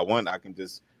get what I want. I can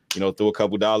just throw a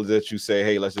couple dollars at you, say,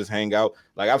 hey, let's just hang out.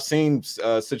 Like I've seen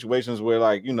situations where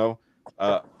like dude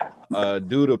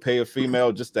will pay a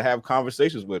female just to have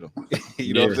conversations with him.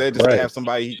 You know what I'm saying? Just to have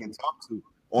somebody he can talk to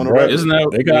on the regular. Isn't that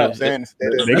they got?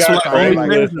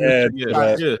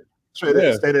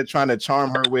 Instead of trying to charm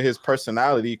her with his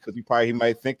personality, because he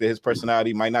might think that his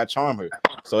personality might not charm her.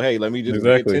 So hey, let me just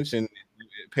pay attention.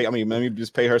 Let me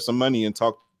just pay her some money and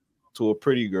talk to a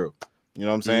pretty girl. You know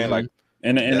what I'm saying? Like.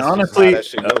 And honestly,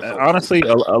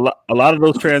 a lot of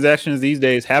those transactions these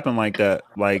days happen like that.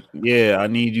 Like, yeah, I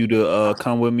need you to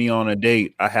come with me on a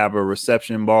date. I have a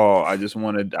reception ball. I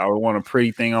want a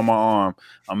pretty thing on my arm.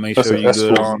 I'll make sure you're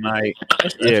good all night.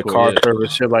 Yeah, car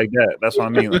service, shit like that. That's what I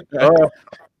mean. Like,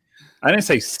 I didn't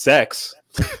say sex,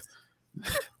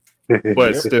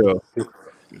 but still, you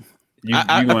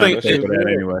want to pay for that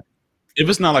anyway. If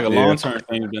it's not like a long-term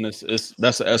thing, then that's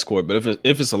an escort. But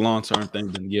if it's a long-term thing,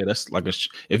 then that's like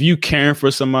if you caring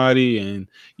for somebody and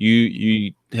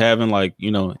you having like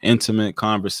intimate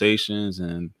conversations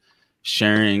and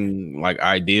sharing like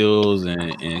ideals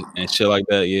and shit like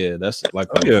that, that's like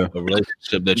a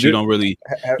relationship that you don't really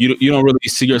you don't really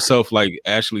see yourself like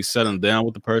actually settling down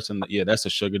with the person. Yeah, that's a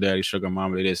sugar daddy, sugar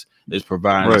mama. It is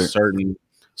providing a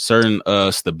certain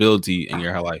stability in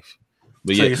your life.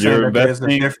 But so you're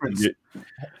investing.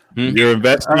 You're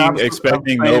investing,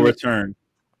 expecting no return.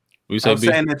 I'm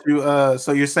saying that you.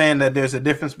 So you're saying that there's a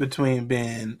difference between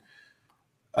being,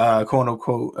 quote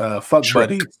unquote, fuck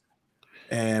buddies,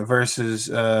 and versus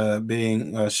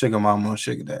being a sugar mama or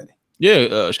sugar daddy.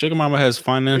 Yeah, sugar mama has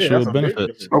financial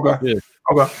benefits. Okay.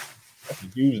 That's a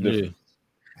huge difference.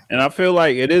 And I feel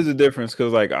like it is a difference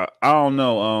because, like, I don't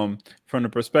know, from the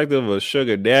perspective of a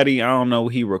sugar daddy, I don't know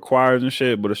what he requires and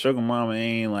shit, but a sugar mama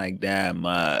ain't like that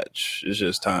much. It's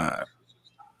just time.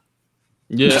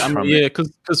 Yeah,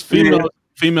 because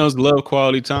females love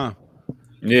quality time.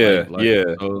 Yeah,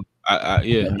 So a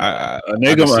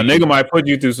nigga might put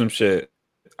you through some shit.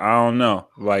 I don't know.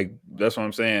 Like that's what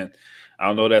I'm saying. I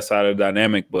don't know that side of the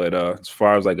dynamic, but as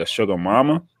far as like a sugar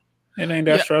mama, it ain't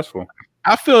that stressful.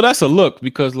 I feel that's a look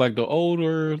because like the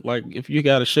older, like if you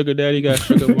got a sugar daddy, you got a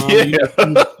sugar mama,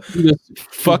 you just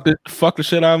fuck the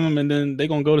shit out of them, and then they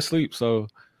gonna go to sleep. So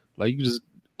like you just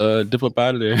dip up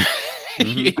out of there.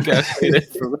 You gotta stay there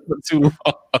for too long.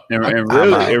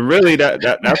 And really,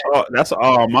 that's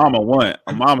all a mama want.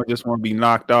 A mama just want to be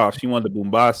knocked off. She want the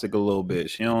bombastic a little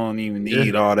bit. She don't even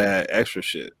need all that extra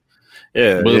shit.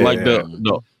 Yeah, but like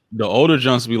the older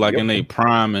junks be like in their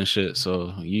prime and shit.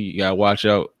 So you gotta watch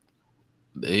out.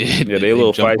 They a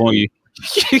little fight on you.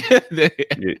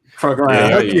 Fuck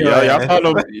around. Y'all saw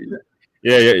them.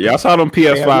 Y'all saw them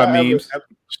PS5 memes.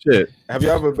 Shit. Have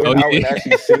y'all ever been out and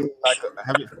actually seen like?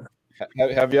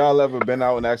 Have y'all ever been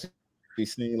out and actually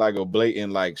seen like a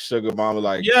blatant like sugar mama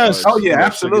like? Yes.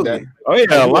 Absolutely. Oh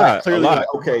yeah, a lot.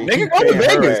 Okay. Nigga, go to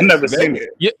Vegas. Never seen it.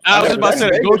 Yeah, I was about to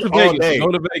say go to Vegas.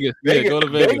 Go to Vegas. Yeah, go to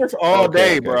Vegas. Vegas all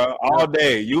day, bro. All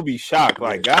day. You'll be shocked.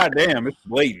 Like, goddamn, it's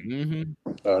blatant.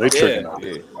 They tricking out.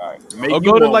 Or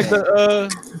go to like the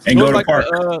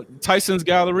Tyson's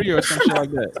Gallery or some shit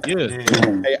like that. Yeah.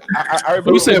 Hey, I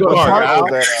remember said park.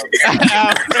 What do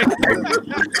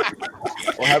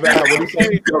you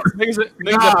say?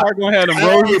 Niggas at park gonna have them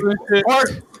roses and shit.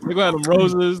 They gonna have them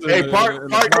roses. Hey, park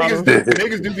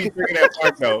niggas do be tricking at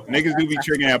park though. Niggas do be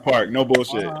tricking at park. No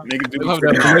bullshit. Niggas do be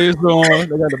tricking. They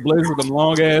got the blazer with them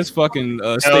long ass fucking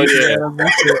Stacey Adams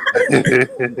and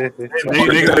shit.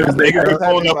 Niggas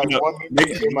pulling up like one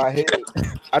memory in my head.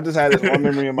 I just had this one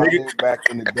memory in my head back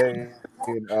in the day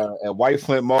at White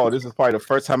Flint Mall. This is probably the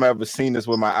first time I ever seen this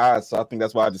with my eyes, so I think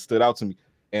that's why it just stood out to me.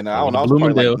 And I don't know, I was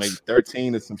probably like maybe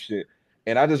 13 or some shit.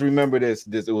 And I just remember this.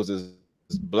 It was this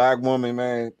black woman,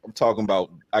 man. I'm talking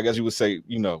about. I guess you would say,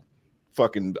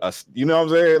 fucking. You know what I'm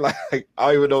saying? Like I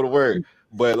don't even know the word,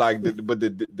 but like,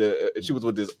 she was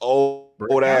with this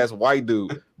old ass white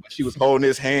dude. She was holding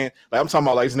his hand. Like I'm talking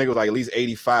about, like this nigga was like at least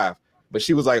 85, but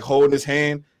she was like holding his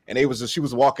hand, and she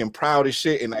was walking proud as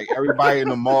shit, and like everybody in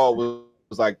the mall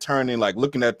was like turning, like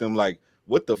looking at them, like.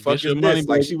 What the fuck is this?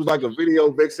 Like she was like a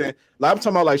video vixen. Like I'm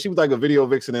talking about, like she was like a video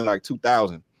vixen in like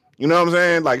 2000. You know what I'm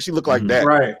saying? Like she looked like that.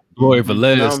 Right. Glory for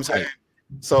Les. You know what I'm saying?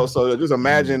 So just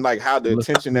imagine like how the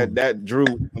attention that drew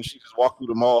when she just walked through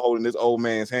the mall holding this old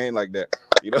man's hand like that.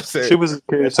 You know what I'm saying? She was a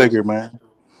caretaker, man.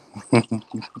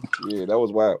 Yeah, that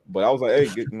was wild. But I was like, hey,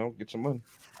 get your money.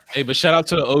 Hey, but shout out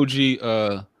to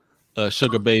the OG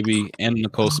Sugar Baby and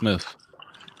Nicole Smith.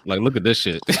 Like, look at this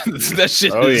shit. That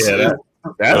shit. Oh yeah,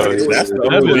 that's the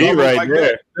OG right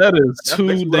there. That is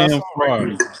too damn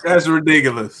far. That's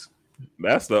ridiculous.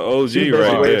 That's the OG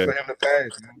right there. For him to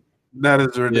pass, man. That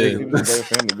is ridiculous. Yeah,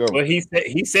 for him to go. But he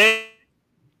said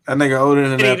that nigga older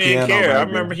than that he didn't piano. care. I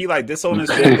remember he like disowned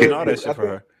his family and all that shit for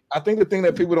her. I think the thing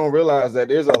that people don't realize is that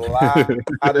there's a lot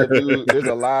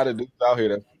of dudes out here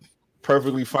that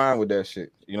perfectly fine with that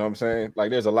shit. You know what I'm saying?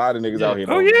 Like there's a lot of niggas out here.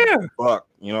 Oh yeah. Fuck.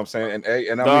 You know what I'm saying?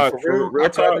 And I Dog, mean for real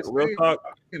talk.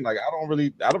 Like I don't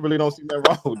really don't see nothing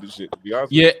wrong with this shit, to be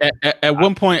honest. Yeah, at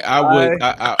one point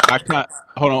I kind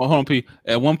hold on, P.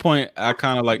 At one point I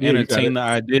kind of like entertained the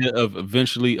idea of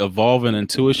eventually evolving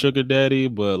into a sugar daddy,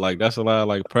 but like that's a lot of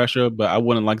like pressure. But I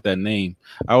wouldn't like that name.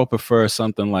 I would prefer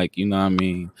something like, you know what I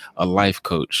mean, a life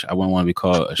coach. I wouldn't want to be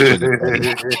called a sugar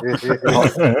daddy.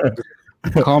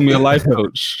 Call me a life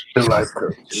coach. A life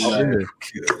coach. Yeah.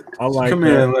 I like Come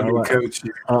here and let me coach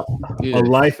you. A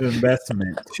life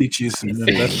investment. Teach you some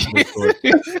investment.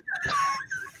 Yeah.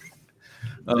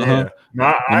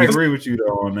 No, I agree with you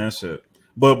though on that shit.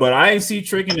 But I ain't see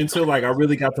tricking until like I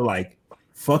really got to like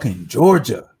fucking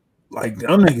Georgia. Like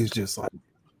them niggas just like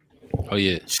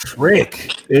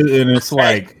trick. And it's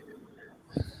like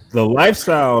the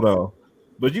lifestyle though.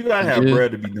 But you gotta have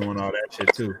bread to be doing all that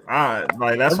shit too.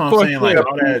 Like that's what I'm saying. Like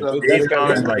all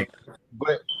that, like.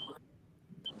 But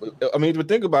I mean, but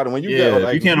think about it. When you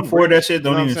you can't afford that shit,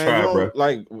 don't even try, bro.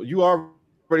 Like you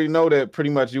already know that pretty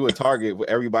much you a target with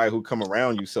everybody who come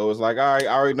around you. So it's like, all right,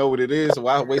 I already know what it is. So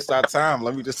why waste our time?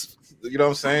 Let me just, you know what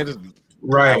I'm saying? Just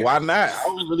right. Why not? I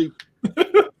don't really. At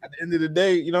the end of the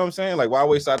day, you know what I'm saying? Like, why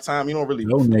waste our time? You don't really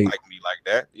like me like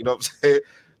that. You know what I'm saying?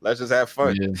 Let's just have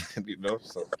fun, you know.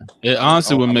 So it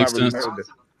honestly would make sense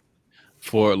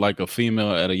for like a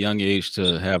female at a young age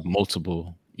to have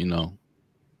multiple, you know,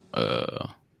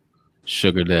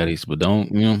 sugar daddies. But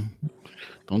don't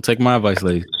take my advice,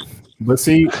 ladies. But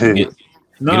see,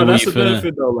 that's a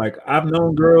benefit though. Like I've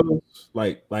known girls,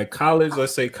 like college.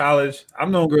 Let's say college. I've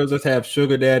known girls that have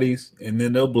sugar daddies, and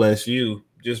then they'll bless you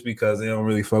just because they don't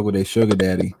really fuck with their sugar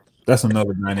daddy. That's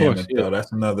another dynamic, though.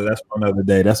 That's for another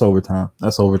day. That's overtime.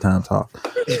 That's overtime talk.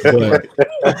 But,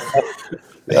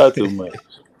 not too much.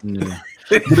 Yeah.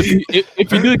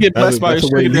 If you do get blessed by your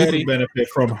sugar daddy, benefit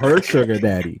from her sugar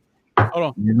daddy. Hold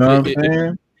on. You know what I'm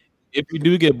saying? If you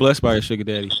do get blessed by your sugar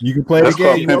daddy, you can play the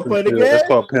game. You want to play the game? That's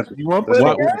called pimping. You want to play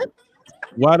the game?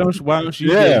 Why don't you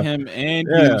get him and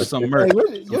you some merch,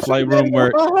 some flight room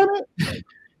merch?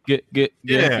 Get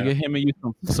him and you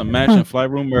some matching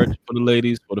flight room merch for the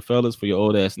ladies, for the fellas, for your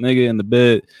old ass nigga in the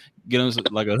bed. Get him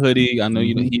like a hoodie. I know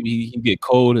he get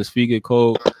cold, his feet get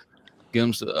cold. Get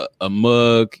him a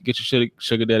mug. Get your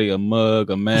sugar daddy a mug,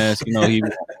 a mask. You know you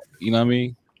know what I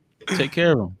mean. Take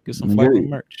care of him. Get some flight room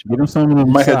merch. Get him some of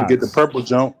them. Might have to get the purple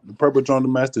jump. The purple jump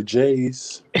to match the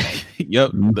J's.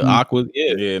 Yep, the aquas.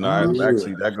 Yeah, no,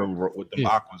 actually that goes with the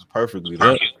aquas perfectly.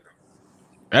 Yep.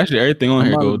 Actually, everything on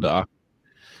here goes with the aqua.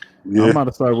 Yeah. I'm about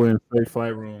to start wearing straight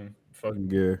flight room fucking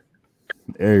gear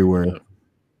everywhere.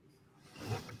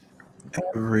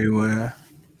 Everywhere.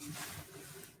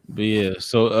 But yeah,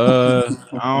 so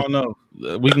I don't know.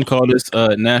 We can call this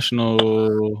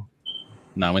national.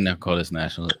 No, we never call this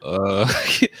national.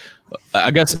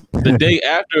 I guess the day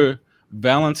after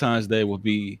Valentine's Day will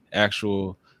be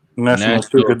actual National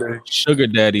Sugar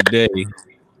Daddy Day.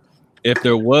 If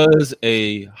there was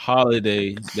a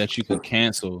holiday that you could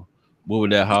cancel, what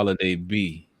would that holiday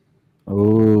be?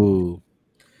 Oh,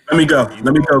 let me go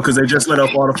because they just let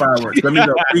off all the fireworks. Let me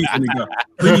go, please. Let me go,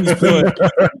 please.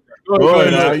 Go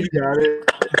ahead, now you got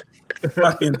it.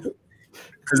 Fucking,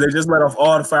 because they just let off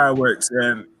all the fireworks,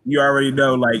 and you already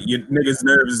know, like your niggas'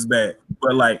 nerves is bad.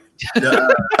 But like, get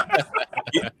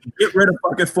rid of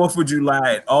fucking 4th of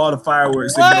July and all the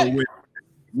fireworks that go with it.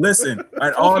 Listen,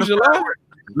 and all the fireworks.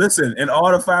 Listen, and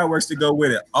all the fireworks to go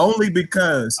with it, only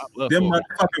because them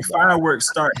motherfucking fireworks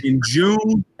start in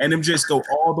June and them just go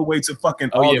all the way to fucking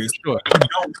August. Yeah, sure. You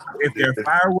don't know if they're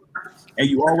fireworks, and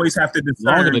you always have to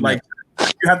discern, like,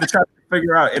 you have to try to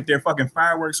figure out if they're fucking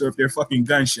fireworks or if they're fucking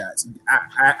gunshots.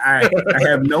 I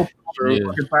have no problem with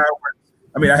fucking fireworks.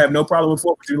 I mean, I have no problem with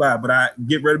 4th of July, but I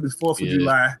get rid of the 4th of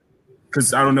July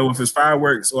because I don't know if it's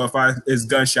fireworks or if it's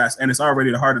gunshots, and it's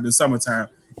already the heart of the summertime.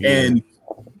 And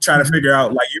trying to figure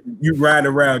out, like, you ride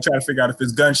around trying to figure out if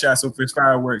it's gunshots or if it's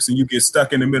fireworks, and you get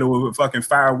stuck in the middle of a fucking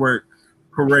firework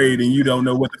parade and you don't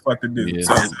know what the fuck to do. Yeah.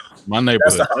 So My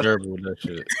neighborhood terrible with that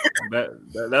shit.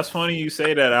 That's funny you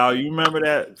say that, Al. You remember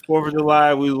that 4th of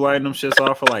July? We was lighting them shits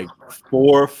off for like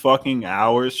 4 fucking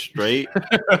hours straight.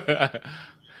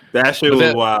 That shit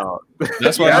was wild.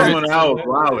 That's why I was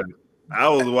wild. I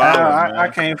was wild. I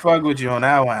can't fuck with you on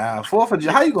that one, Al. 4th of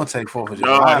July. How you gonna take 4th of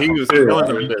July? No, he was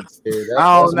killing them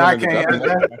shits. I can't.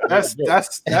 That's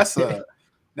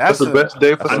the best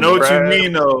day for. I know what you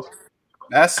mean though.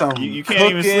 That's some. You can't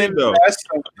even sleep though.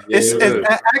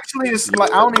 It's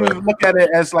like I don't even look at it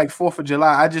as like 4th of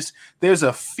July. There's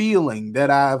a feeling that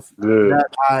I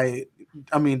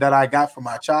got from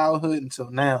my childhood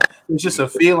until now. It's just a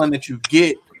feeling that you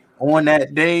get on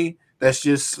that day. That's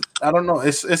just, I don't know.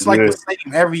 It's like the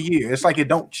same every year. It's like it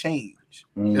don't change.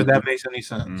 If that makes any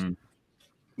sense.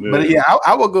 But yeah,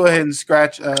 I will go ahead and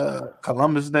scratch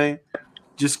Columbus Day,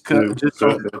 just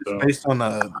based on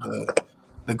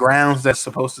the grounds that's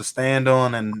supposed to stand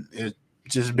on, and it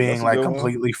just being like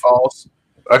completely false.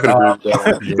 I could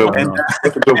agree with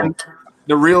that.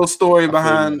 The real story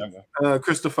behind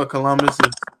Christopher Columbus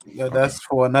that's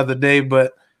for another day.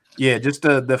 But yeah, just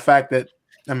the fact that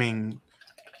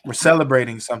we're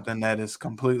celebrating something that is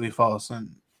completely false,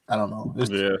 and I don't know. It's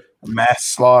a mass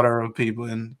slaughter of people,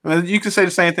 and you can say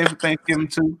the same thing for Thanksgiving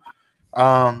too.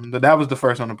 But that was the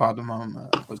first one to pop in my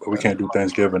mind. We can't do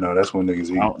Thanksgiving now. That's when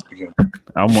niggas eat.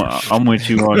 I'm with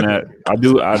you on that.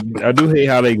 I do hate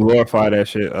how they glorify that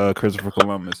shit, Christopher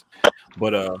Columbus.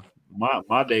 But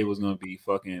my day was gonna be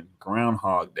fucking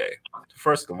Groundhog Day.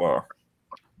 First of all,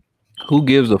 who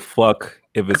gives a fuck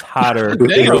if it's hotter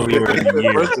earlier in the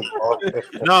year?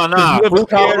 No.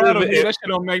 That shit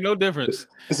don't make no difference.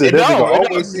 Places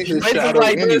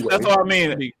like this, that's what I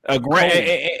mean.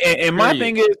 And my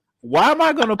thing is, why am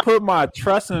I going to put my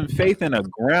trust and faith in a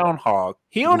groundhog?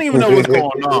 He don't even know what's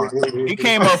going on. He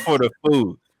came up for the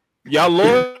food. Y'all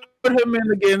lured him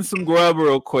into getting some grub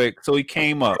real quick, so he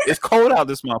came up. It's cold out,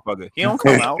 this motherfucker. He don't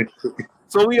come out.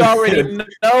 So we already know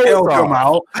he don't come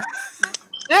out.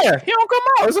 Yeah, he don't come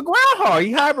out. It's a groundhog.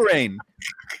 He hibernating.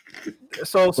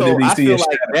 So I feel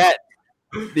like that.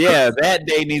 Yeah, that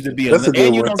day needs to be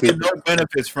and you don't get no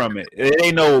benefits from it. It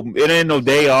ain't no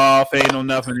day off, ain't no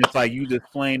nothing. It's like you just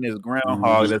playing this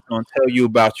groundhog that's gonna tell you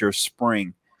about your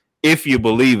spring, if you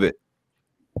believe it.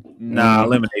 Nah,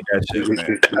 eliminate that shit,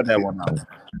 man. Cut that one out.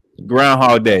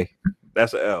 Groundhog Day.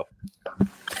 That's an L.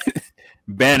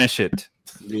 Banish it.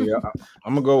 Yeah,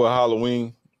 I'm gonna go with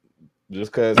Halloween.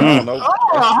 Just cause I don't know.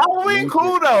 Halloween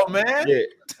cool though, man. Yeah.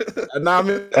 No,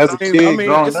 As a kid,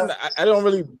 I don't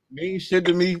really mean shit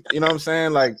to me. You know what I'm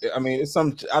saying? Like, it's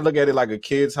I look at it like a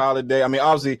kid's holiday.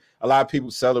 Obviously, a lot of people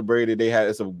celebrate it.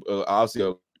 It's obviously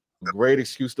a great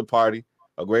excuse to party,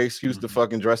 a great excuse to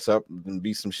fucking dress up and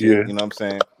be some shit. Yeah. You know what I'm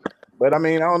saying? But I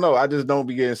don't know. I just don't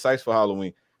be getting psyched for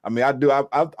Halloween. I do.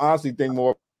 I honestly think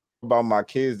more about my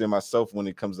kids than myself when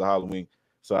it comes to Halloween.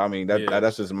 So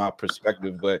that's just my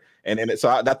perspective, but so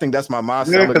I think that's my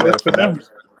mindset.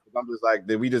 I'm just like,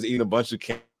 did we just eat a bunch of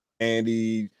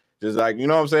candy? Just like, you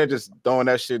know what I'm saying? Just throwing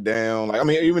that shit down. Like,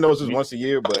 even though it's just once a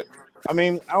year, but I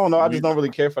don't know. I just don't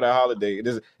really care for that holiday.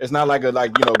 It's not like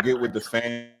get with the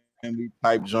family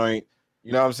type joint.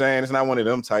 You know what I'm saying? It's not one of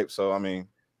them types. So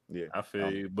yeah, I feel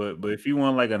you. But if you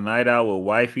want like a night out with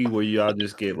wifey where y'all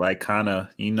just get like kind of,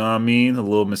 you know what I mean, a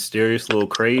little mysterious, a little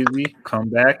crazy, come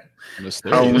back.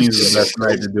 Halloween's the best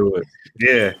night to do it.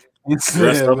 Yeah,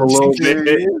 dress up a little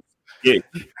bit. Get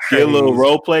a little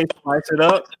role play, spice it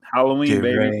up. Halloween,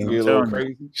 baby. Get a little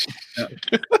crazy.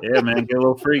 Yeah, man. Get a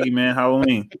little freaky, man.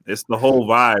 Halloween. It's the whole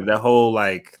vibe. That whole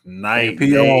like night.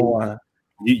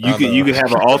 You could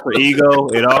have an alter ego.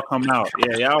 It all come out.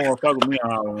 Yeah, y'all want to fuck with me on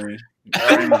Halloween.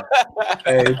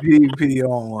 Hey, PP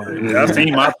on one. Y'all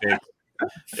seen my pics.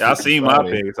 Y'all seen my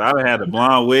pics. I done had the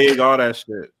blonde wig, all that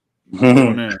shit. Yeah,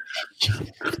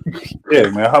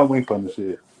 man. Halloween fun as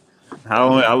shit.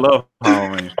 Halloween, I love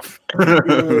Halloween.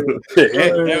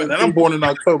 and I'm born in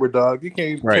October, dog. You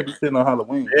can't be sitting on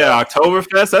Halloween. Yeah,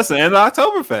 Oktoberfest. That's the end of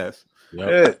Oktoberfest. Yep.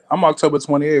 Yeah, I'm October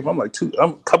 28th.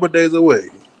 I'm a couple of days away.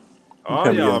 Oh,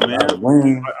 y'all,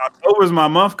 man. October's my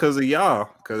month because of y'all.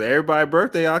 Because everybody's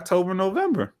birthday, October,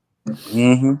 November.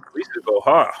 Mm-hmm. We used to go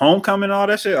hard. Homecoming, all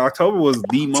that shit. October was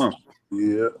the month.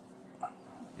 Yeah.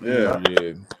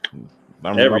 I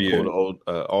remember I pulled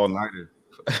all-nighter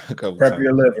a couple Prep times.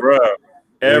 your lip, bro.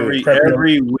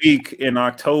 Every week in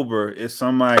October is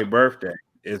somebody's birthday.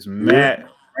 It's Matt,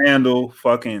 Randall,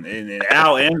 fucking, and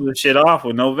Al ends the shit off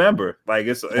with November. Like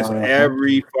it's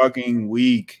every fucking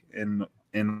week in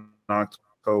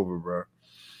October, bro.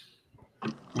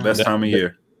 Best time of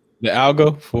year. Did Al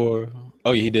go for?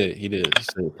 Oh, yeah, he did. He did.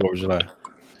 4th of July.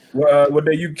 What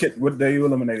day you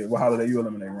eliminated? What holiday you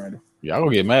eliminated, Randall? Y'all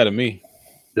gonna get mad at me.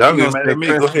 Y'all get mad at me.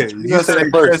 Go ahead. You say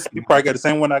it first. You probably got the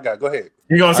same one I got. Go ahead.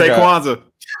 You gonna say Kwanzaa?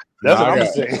 That's what I'm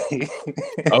gonna say.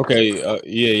 Okay,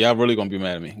 yeah, y'all really gonna be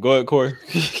mad at me. Go ahead, Corey.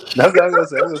 That's what I'm gonna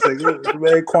say. I'm gonna say,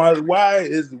 man,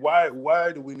 Kwanzaa.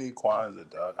 Why do we need Kwanzaa,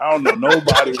 dog? I don't know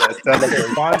nobody that celebrates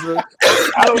Kwanzaa.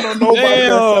 I don't know nobody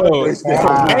that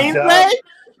celebrates that.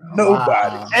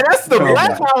 Nobody. And that's the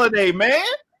black holiday, man.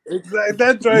 Exactly.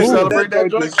 That joint. Celebrate that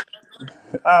joint.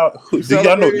 Do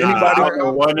y'all know anybody? I don't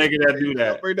know one nigga that do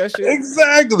that. That shit?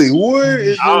 Exactly. Where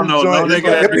is I don't know no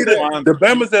nigga that do that. The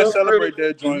Bammers that celebrate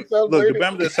that joint. Look, the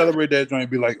Bammers that celebrate that joint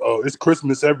be like, oh, it's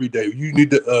Christmas every day. You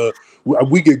need to.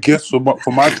 We get gifts for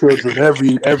my children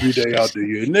every day out the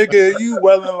year. Nigga, you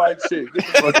welling like shit. Get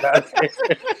the fuck out of here.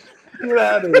 Get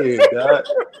out of here, dog.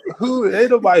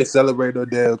 Ain't nobody celebrate no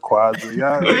damn Kwanzaa,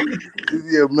 y'all.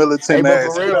 You're militant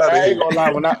ass. For real, I ain't gonna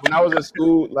lie. When I was in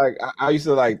school, like I used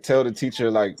to like tell the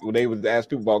teacher like when they would ask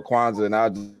people about Kwanzaa, and I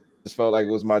just felt like it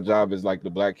was my job as like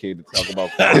the black kid to talk about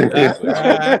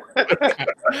Kwanzaa.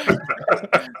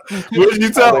 What did you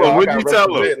tell him? What did you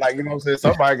tell him? Like, you know what I'm saying?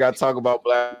 Somebody got to talk about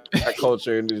black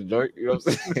culture in this joint. You know what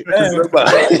I'm saying? About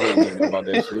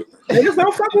that shit. Niggas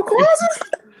don't fuck with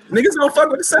Kwanzaa. Niggas don't fuck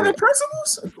with the 7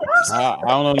 principles. I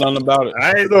don't know nothing about it.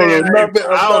 I don't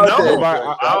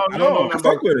know. I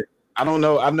fuck with it. I don't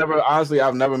know. I've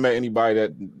never met anybody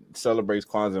that celebrates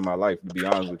Kwanzaa in my life. To be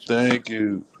honest with you. Thank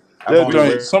you. That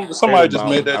joint, somebody just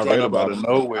made that joint up out of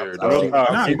nowhere.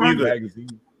 I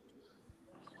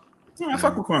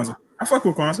fuck with Kwanzaa.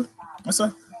 What's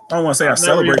up? I don't want to say I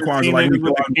celebrate Kwanzaa like we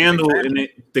with the candle and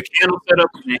the candle set up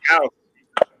in the house.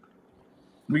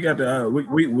 We got the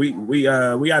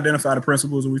we identify the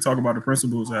principles and we talk about the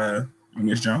principles in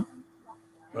this jump.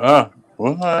 Well,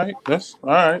 all right, that's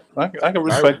all right. I can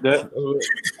respect that.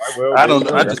 I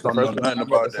just don't know nothing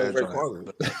about that.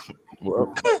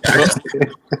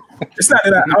 It's not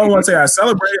that I don't want to say I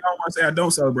celebrate. I don't want to say I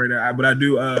don't celebrate that, but I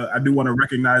do want to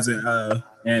recognize it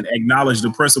and acknowledge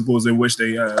the principles in which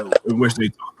they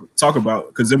talk about,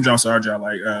 because them jumps are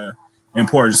like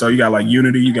important. So you got like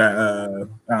unity. You got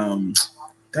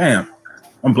damn,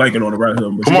 I'm blanking on the right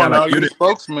hood. Come on now, you're the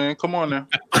spokesman. Come on now.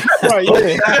 Right,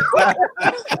 yeah.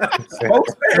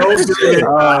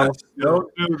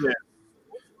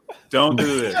 Don't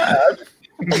do that.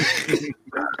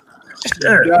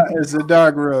 It's a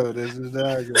dark road.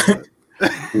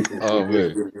 Oh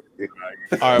man.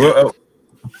 All right.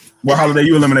 What holiday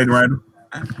you eliminated, Randall?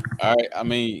 All right. I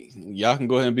mean, y'all can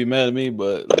go ahead and be mad at me,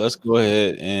 but let's go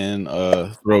ahead and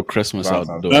throw Christmas out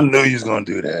the door. I knew you was gonna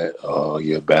do that. Oh,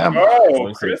 yeah, Bama.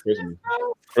 Oh,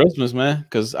 Christmas, man.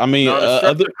 Because I mean,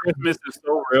 other Christmas is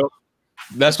so real.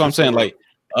 That's what I'm saying. Like,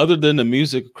 other than the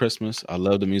music of Christmas, I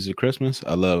love the music of Christmas.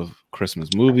 I love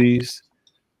Christmas movies.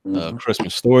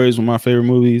 Christmas Stories, one of my favorite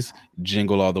movies.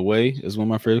 Jingle All the Way is one of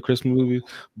my favorite Christmas movies.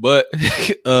 But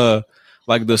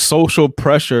like the social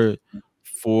pressure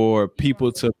for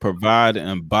people to provide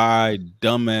and buy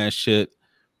dumbass shit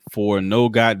for no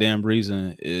goddamn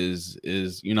reason is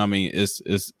you know what I mean?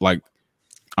 It's like,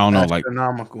 I don't know, like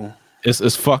astronomical.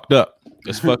 It's fucked up.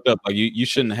 It's fucked up. Like you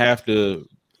shouldn't have to.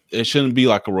 It shouldn't be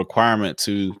like a requirement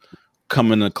to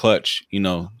come in the clutch, you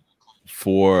know,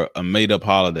 for a made up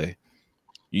holiday.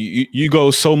 You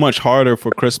go so much harder for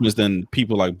Christmas than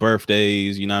people like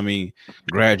birthdays, you know what I mean,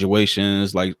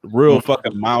 graduations, like real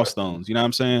fucking milestones, you know what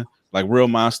I'm saying? Like real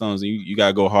milestones, you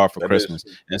gotta go hard for Christmas.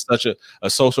 And it's such a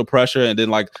social pressure, and then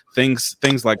like things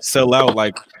like sell out,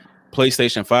 like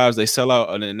PlayStation 5s, they sell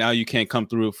out, and then now you can't come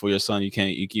through for your son. You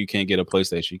can't get a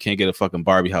PlayStation. You can't get a fucking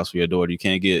Barbie house for your daughter. You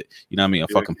can't get, you know what I mean, a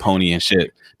fucking pony and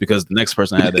shit because the next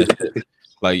person had that.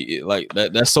 like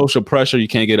that social pressure. You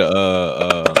can't get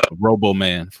a Robo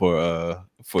Man for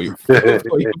your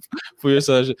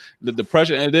son. The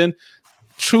pressure, and then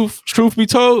truth be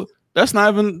told, that's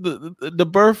not even the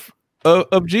birth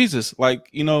of Jesus. Like,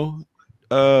 you know,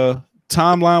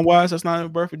 timeline wise, that's not even the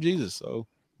birth of Jesus. So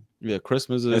yeah,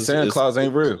 Christmas is, and Santa Claus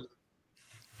ain't real.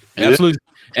 Absolutely.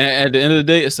 And at the end of the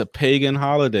day, it's a pagan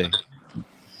holiday,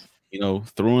 you know,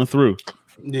 through and through.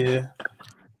 Yeah.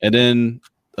 And then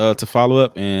to follow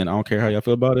up, and I don't care how y'all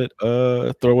feel about it,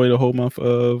 throw away the whole month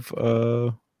of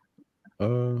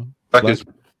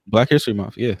Black History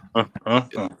Month. Yeah.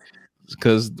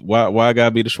 Because why I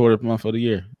gotta be the shortest month of the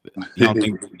year? Y'all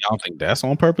think that's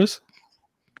on purpose?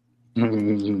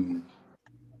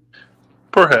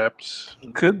 Perhaps.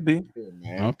 Could be.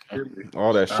 Man. Okay.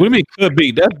 All that shit. What do you mean could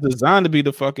be? That's designed to be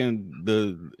the fucking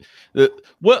the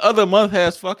what other month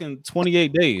has fucking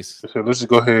 28 days? So let's just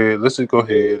go ahead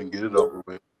and get it over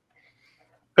with.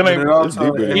 It's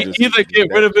deeper than just either get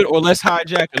rid of it or let's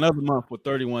hijack another month with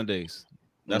 31 days.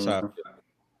 That's how I feel.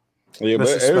 Yeah, but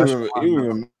it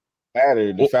even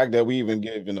matter. The fact that we even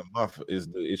given a month is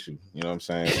the issue. You know what I'm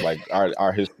saying? It's like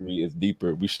our history is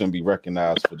deeper. We shouldn't be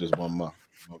recognized for just 1 month.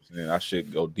 You know what I'm saying? I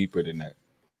should go deeper than that.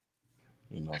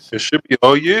 You know, it should be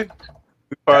all year.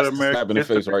 That's the slap in the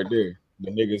face right there.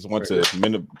 The niggas want to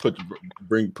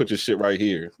put your shit right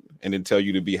here and then tell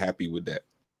you to be happy with that.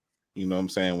 You know what I'm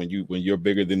saying? When you're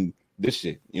bigger than this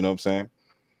shit. You know what I'm saying?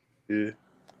 Yeah,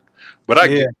 but I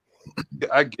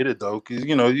get it though, because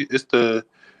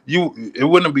it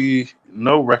wouldn't be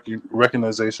no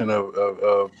recognition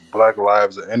of Black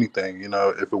lives or anything,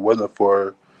 if it wasn't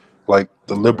for like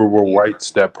the liberal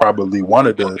whites that probably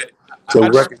wanted to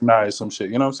recognize some shit.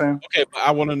 You know what I'm saying? Okay, but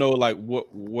I want to know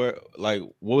what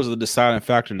was the deciding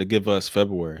factor to give us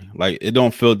February? Like, it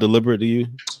don't feel deliberate to you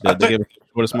that they gave us the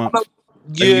shortest month?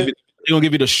 Yeah. They're gonna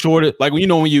give you the shortest, like when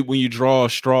you draw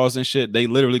straws and shit, they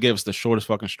literally gave us the shortest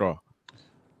fucking straw.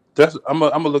 I'm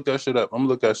gonna look that shit up.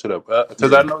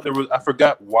 Because I know I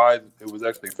forgot why it was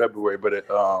actually February, but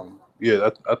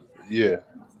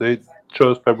they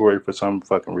chose February for some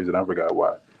fucking reason. I forgot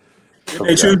why. Did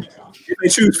they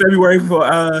choose February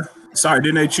for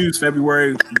didn't they choose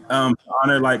February to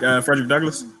honor Frederick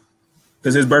Douglass?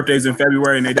 Because his birthday's in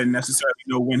February and they didn't necessarily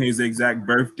know when his exact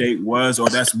birth date was, or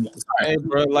that's hey,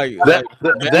 bro, that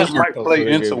might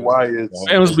play into why it's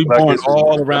families be born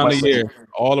all around the year.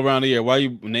 All around the year. Why are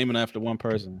you naming after one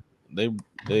person?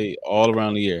 They all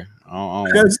around the year.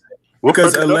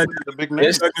 Because the big name.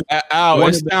 It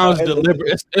sounds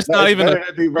deliberate. It's not even a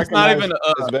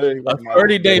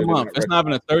 30-day month. It's not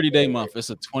even a 30-day month. It's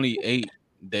a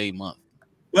 28-day month.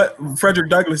 But Frederick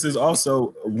Douglass is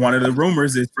also one of the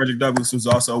rumors is Frederick Douglass was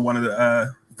also one of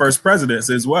the first presidents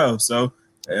as well. So,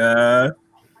 to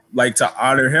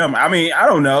honor him, I mean, I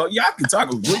don't know. Y'all can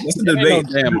talk. What's the debate?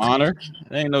 No damn honor.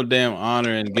 There ain't no damn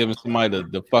honor in giving somebody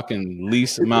the fucking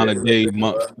least amount of day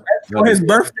month for his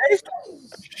birthday.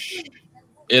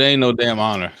 It ain't no damn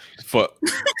honor. Fuck.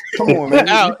 Come on,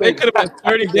 man. It could have been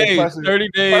 30 days. 30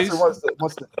 days.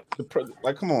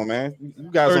 Come on, man. You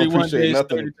guys don't appreciate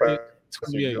nothing.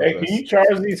 Hey, can you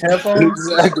charge these headphones?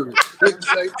 Exactly.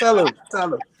 Tell him. I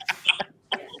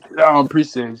don't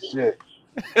appreciate shit.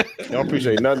 You don't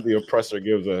appreciate nothing the oppressor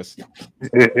gives us.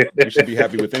 You should be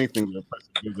happy with anything the oppressor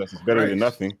gives us. It's better than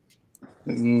nothing.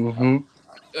 Mm-hmm.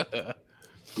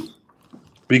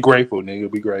 Be grateful, nigga.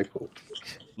 Be grateful.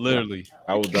 Literally.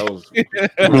 That was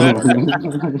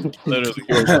literally.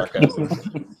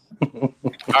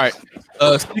 All right.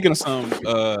 Speaking of some,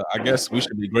 I guess we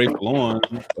should be grateful on.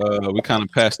 We kind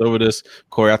of passed over this.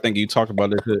 Corey, I think you talked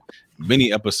about this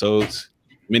many episodes.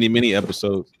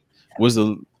 Was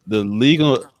the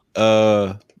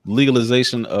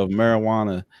legalization of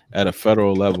marijuana at a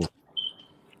federal level.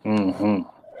 Mm-hmm.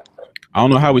 I don't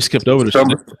know how we skipped over this.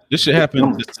 This shit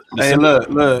happened. Hey, look.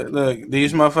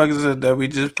 These motherfuckers that we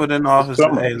just put in office.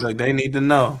 Hey, look, they need to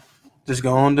know. Just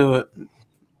go on do it.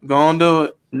 Go on do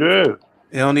it. Yeah.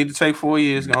 It don't need to take 4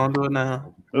 years. Go on do it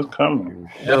now. It's coming.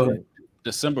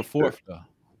 December 4th, though.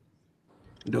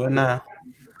 Do it now.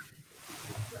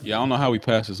 Yeah, I don't know how we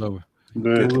pass this over.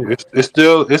 It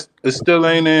still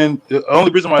ain't in. The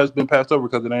only reason why it's been passed over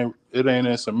because it ain't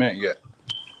in cement yet.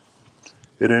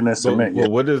 It ain't in cement yet.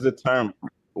 What is the term?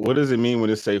 What does it mean when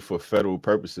it say for federal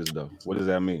purposes though? What does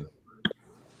that mean?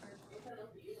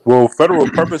 Well, federal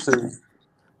purposes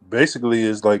basically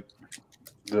is like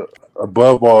the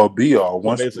above all be all.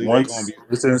 Once it's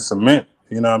in cement,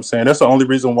 you know what I'm saying? That's the only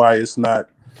reason why it's not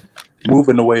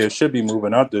moving the way it should be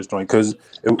moving out this joint. Because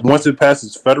once it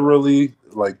passes federally,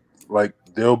 like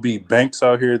there'll be banks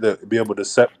out here that be able to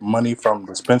set money from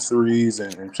dispensaries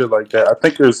and shit like that. I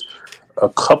think there's a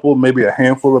couple, maybe a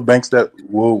handful of banks that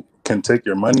can take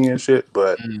your money and shit,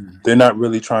 but they're not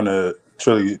really trying to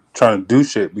do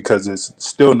shit because it's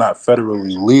still not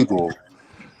federally legal.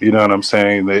 You know what I'm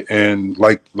saying? And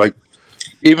like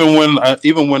even when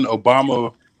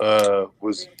Obama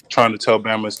was trying to tell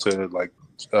Bamas to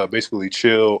basically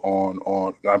chill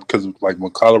on because like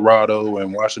when Colorado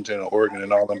and Washington and Oregon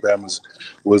and all them Bamas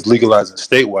was legalizing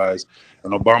statewise,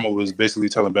 and Obama was basically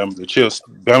telling Bamas to chill,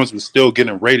 Bamas was still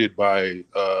getting raided by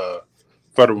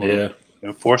federal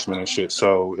enforcement and shit.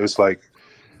 So it's like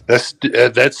that's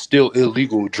still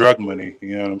illegal drug money.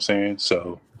 You know what I'm saying?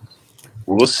 So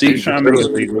we'll see.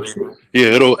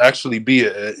 It'll actually be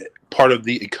a part of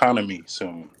the economy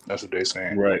soon. That's what they're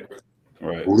saying. Right.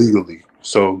 Legally.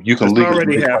 So you can it's legally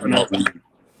already happening.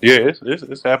 Yeah,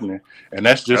 it's happening, and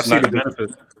that's just not.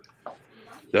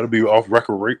 that'll be off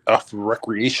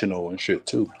recreational and shit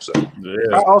too. So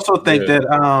I also think that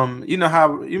you know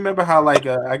how you remember how like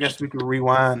I guess we could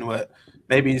rewind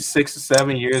maybe 6 or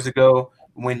 7 years ago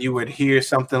when you would hear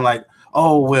something like,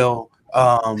 oh well,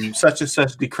 such and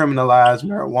such decriminalized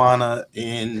marijuana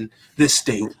in this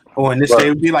state or in this state. It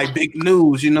would be like big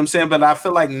news, you know what I'm saying? But I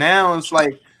feel like now it's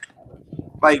like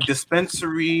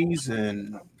dispensaries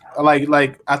and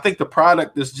like I think the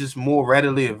product is just more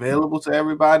readily available to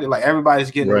everybody. Like everybody's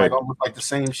getting like almost like the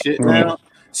same shit now.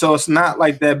 So it's not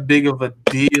like that big of a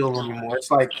deal anymore.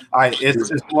 It's like it's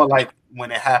more like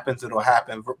when it happens, it'll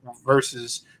happen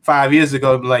versus 5 years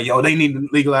ago, it'd be like, yo, they need to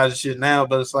legalize the shit now.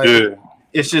 But it's like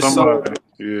it's just it's like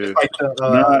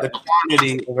the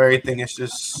quantity of everything is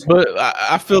just. But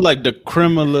I feel like the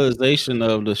criminalization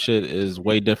of the shit is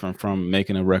way different from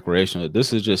making it recreational.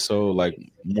 This is just so like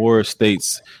more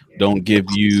states don't give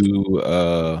you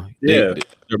they're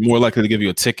more likely to give you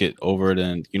a ticket over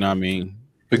than, you know what I mean?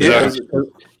 Exactly.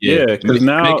 Yeah, because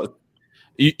now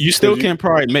you still can't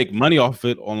probably make money off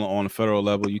it on a federal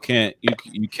level. You can't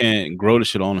grow the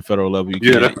shit on a federal level.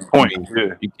 That's the point.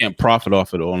 You can't profit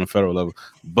off it on a federal level,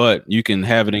 but you can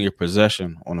have it in your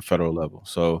possession on a federal level.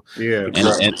 So and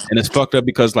it's fucked up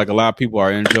because like a lot of people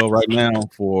are in jail right now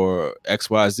for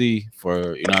XYZ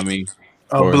for, you know what I mean?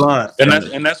 Blunt.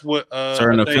 And that's what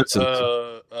certain offenses.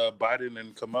 Biden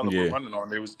and Kamala were running on.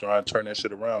 They was trying to turn that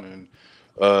shit around and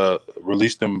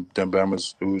release them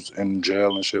Bamas who's in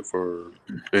jail and shit for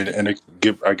and it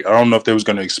give. I don't know if they was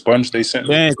gonna expunge they sentence.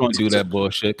 They ain't gonna do that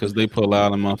bullshit because they put a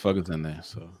lot of motherfuckers in there.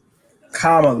 So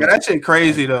that shit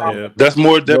crazy though. Yeah. That's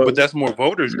more but that's more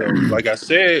voters though. Like I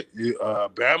said,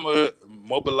 Bama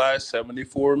mobilized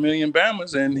 74 million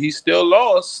Bamas and he still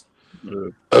lost.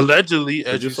 Allegedly,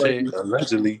 as you say,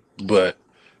 allegedly, but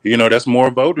you know that's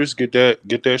more voters get that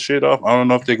shit off. I don't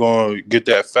know if they're gonna get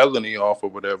that felony off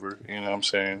or whatever. You know what I'm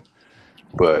saying?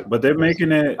 But they're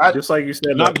making it just like you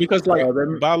said. Not because like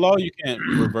by law you can't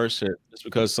reverse it. Just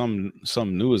because some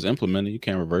new is implemented, you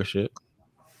can't reverse it.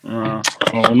 I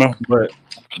don't know, but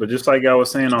just like I was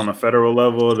saying on the federal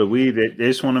level, the weed they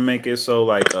just want to make it so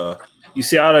like you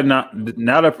see how now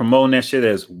they're promoting that shit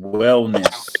as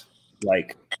wellness,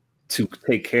 like to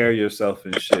take care of yourself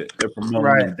and shit. They're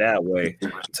promoting it that way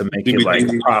to make it like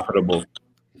profitable.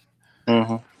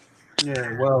 Yeah,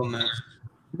 wellness.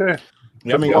 Yeah,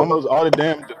 I mean, almost all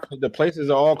the places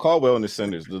are all called wellness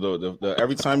centers. The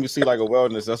every time you see like a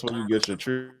wellness, that's where you get your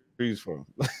trees from.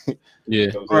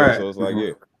 Yeah, so it's like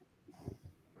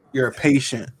you're a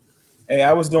patient. Hey,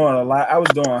 I was doing a lot. I was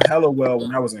doing hella well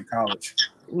when I was in college.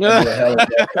 All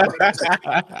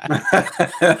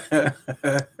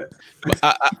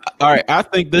right, I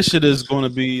think this shit is going to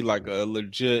be like a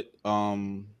legit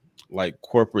like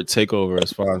corporate takeover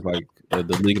as far as like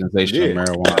the legalization of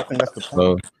marijuana. I think that's the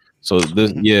point. So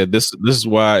this is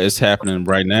why it's happening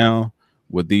right now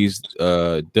with these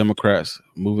Democrats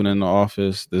moving into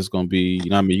office. There's going to be, you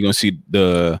know what I mean, you're going to see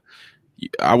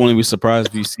I wouldn't be surprised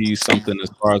if you see something as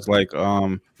far as like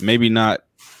maybe you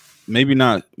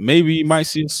might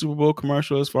see a Super Bowl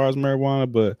commercial as far as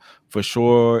marijuana, but for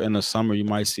sure in the summer you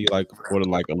might see like for the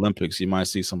like Olympics you might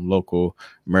see some local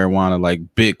marijuana like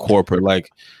big corporate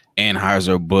like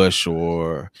Anheuser-Busch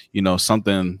or you know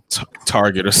something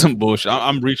Target or some bullshit.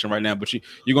 I'm reaching right now, but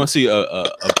you're gonna see a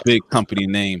big company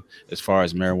name as far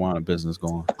as marijuana business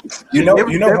going. You know,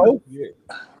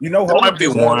 Hope might be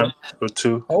one or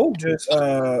two. Hope just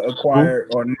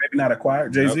acquired, or maybe not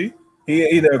acquired. Jay-Z. He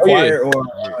either acquired or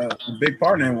a big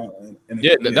partner in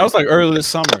that was like early this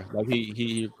summer. Like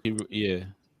he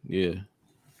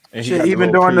And shit,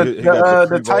 even during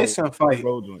the Tyson fight.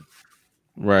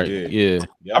 Right. Yeah.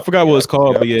 I forgot what it's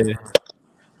called, but yeah,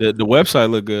 the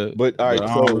website looked good. But all right,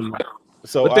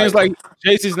 so but things like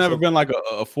Jay-Z's never been like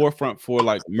a forefront for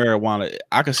like marijuana.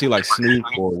 I can see like Snoop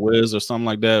or Wiz or something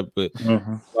like that, but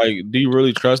like, do you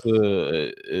really trust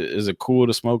is it cool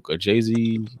to smoke a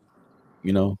Jay-Z,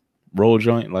 you know, roll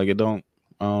joint? Like I don't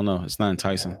know. It's not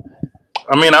enticing.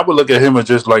 I mean, I would look at him as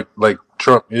just like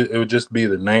Trump. It would just be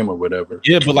the name or whatever.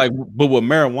 Yeah, but with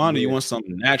marijuana, you want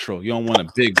something natural. You don't want a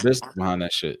big business behind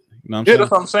that shit. You know what I'm saying?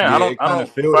 That's what I'm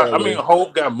saying. I mean,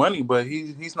 Hope got money, but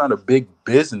he's not a big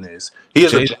business. I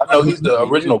know he's the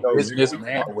original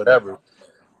businessman or whatever,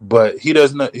 but he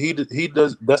does not. He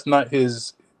does. That's not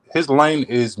his. His lane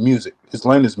is music. His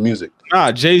lane is music.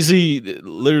 Nah, Jay-Z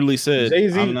literally said,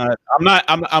 I'm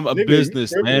a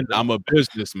businessman. I'm a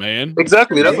businessman.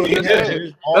 Exactly. That's what he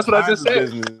said. That's what I just said.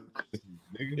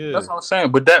 That's what I'm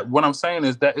saying. But what I'm saying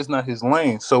is that is not his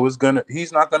lane. So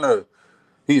he's not gonna.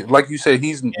 He, like you said,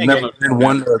 he's never been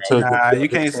one to. You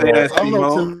can't say that.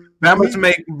 That must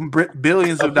make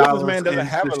billions of dollars. Man doesn't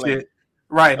have a lane.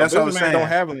 Right. That's what I was businessman saying. don't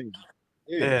have any.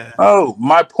 Yeah. Oh,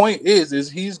 my point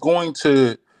is he's going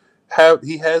to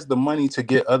he has the money to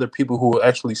get other people who will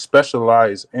actually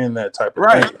specialize in that type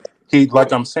of thing. He,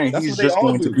 like I'm saying, That's he's what they just all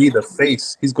going to do. be the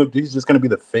face. He's just going to be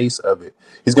the face of it.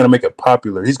 He's going to make it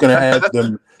popular. He's going to have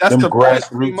them the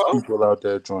grassroots point, people out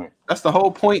there joint. That's the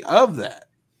whole point of that.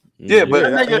 Yeah, but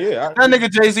that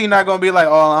nigga Jay-Z not gonna be like,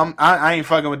 oh, I ain't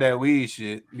fucking with that weed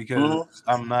shit because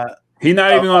I'm not. He's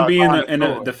not even gonna be in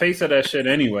the face of that shit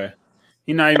anyway.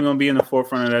 He's not even gonna be in the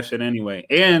forefront of that shit anyway.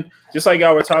 And just like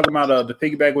y'all were talking about the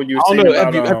piggyback what you were saying about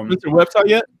have you been to the website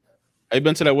yet? Have you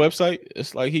been to that website?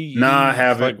 It's like I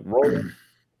haven't. Like,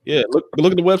 yeah, look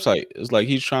at the website. It's like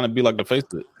he's trying to be like the face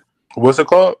of it. What's it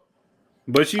called?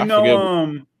 But you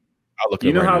know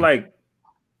how like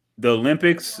the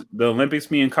Olympics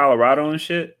be in Colorado and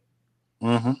shit.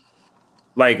 Mm-hmm.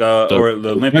 Like or the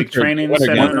Olympic training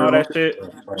center and all that shit.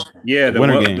 Yeah, the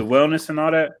wellness and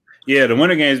all that. Yeah, the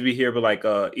winter games be here, but like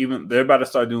even they're about to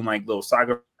start doing like little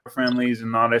soccer friendlies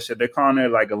and all that shit. They're calling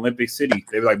it like Olympic City.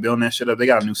 They're like building that shit up. They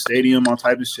got a new stadium, all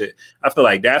type of shit. I feel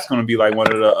like that's gonna be like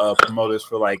one of the promoters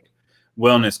for like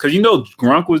wellness, because you know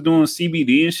Grunk was doing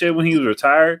CBD and shit when he was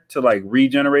retired to like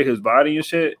regenerate his body and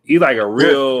shit. He's like a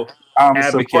real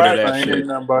advocate of that I ain't shit. hearing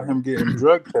nothing about him getting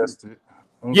drug tested.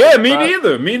 Yeah, me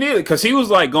neither. Because he was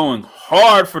like going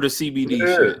hard for the CBD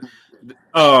shit.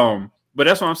 But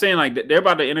that's what I'm saying. Like they're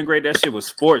about to integrate that shit with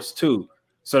sports too.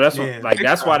 So that's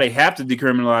that's why they have to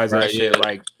decriminalize that shit.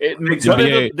 Like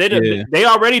they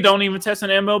already don't even test an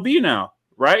MLB now,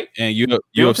 right? And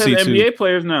UFC test NBA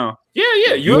players now. Yeah,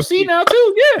 UFC now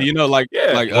too. Yeah, you know, when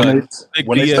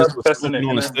they start testing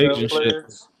on the stage and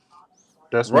shit.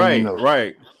 That's when you know.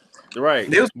 Right.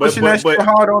 They was pushing that shit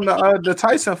hard on the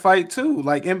Tyson fight too,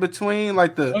 like in between,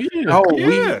 like the whole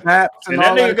weed maps and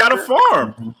that nigga got a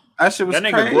farm. That shit was that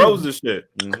nigga grows the shit.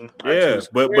 Mm-hmm. Yeah,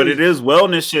 but it is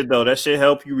wellness shit though. That shit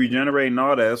help you regenerate and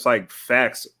all that. It's like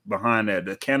facts behind that.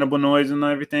 The cannabinoids and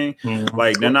everything. Mm-hmm.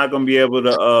 Like they're not gonna be able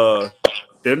to.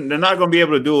 They're not gonna be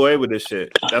able to do away with this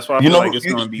shit. That's why I feel like it's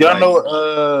gonna be. Y'all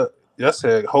know. Y'all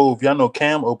said Hove. Y'all know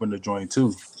Cam opened the joint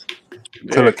too.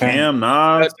 Yeah, Cam,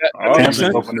 Nas. This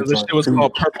shit was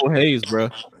called Purple Haze, bro. Yeah,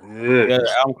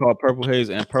 the album called Purple Haze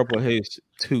and Purple Haze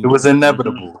 2. It was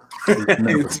inevitable. Shit,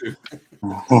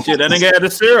 that nigga had the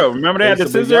syrup. Remember they had the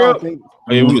scissor up?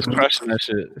 We was crushing that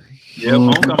shit. Yeah,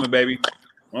 homecoming, baby.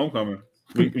 Homecoming.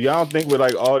 Y'all think with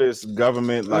like all this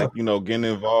government, like, you know, getting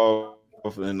involved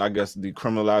and I guess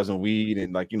decriminalizing weed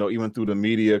and like, you know, even through the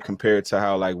media compared to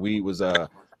how like weed was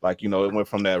like, you know, it went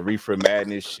from that reefer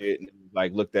madness shit and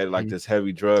like looked at it like this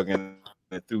heavy drug and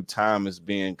through time it's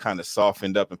being kind of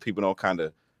softened up and people don't kind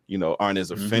of, you know, aren't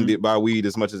as offended by weed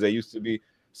as much as they used to be.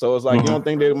 So it's like, you don't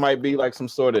think there might be like some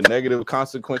sort of negative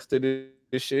consequence to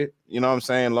this shit? You know what I'm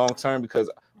saying? Long term, because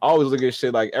I always look at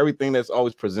shit like everything that's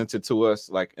always presented to us,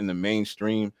 like in the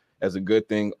mainstream as a good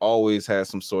thing, always has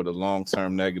some sort of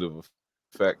long-term negative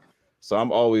effect. So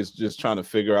I'm always just trying to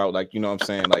figure out, like, you know what I'm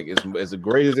saying? Like, as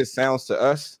great as it sounds to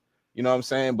us, you know what I'm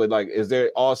saying? But like, is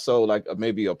there also like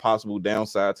maybe a possible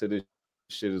downside to this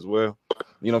shit as well?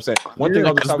 You know what I'm saying? One thing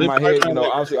off the top of my head, you know,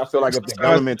 honestly, I feel like if the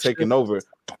government taking over,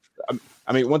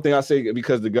 I mean, one thing I say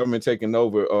because the government taking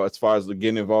over, as far as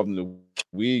getting involved in the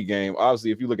weed game,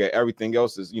 obviously, if you look at everything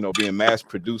else is, you know, being mass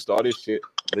produced, all this shit.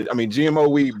 I mean, GMO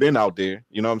weed been out there,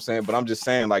 you know what I'm saying? But I'm just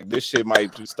saying, like, this shit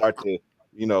might start to,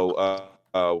 you know,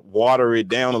 water it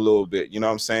down a little bit, you know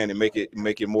what I'm saying, and make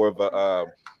it more of a.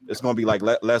 It's gonna be like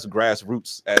less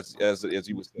grassroots as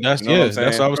you would say. That's you know what I'm saying?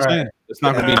 That's what I was saying. It's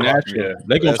not gonna be natural. Yeah.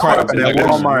 They gonna probably like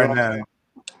Walmart now.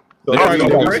 So they're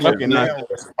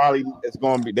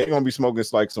gonna be smoking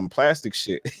like some plastic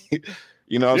shit.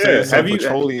 You know what I'm saying? Some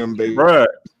petroleum based. Bruh,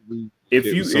 if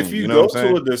you go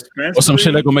to a dispensary or some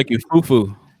shit that gonna make you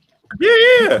foo-foo.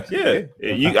 Yeah.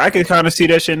 I can kind of see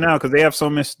that shit now because they have so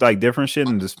much like different shit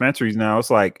in dispensaries now. It's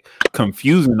like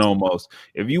confusing almost.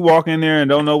 If you walk in there and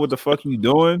don't know what the fuck you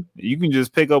doing, you can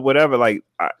just pick up whatever. Like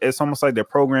it's almost like they're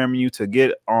programming you to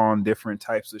get on different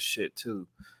types of shit too.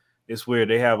 It's weird.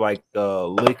 They have like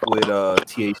liquid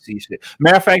THC shit.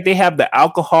 Matter of fact, they have the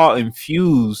alcohol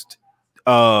infused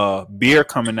beer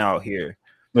coming out here.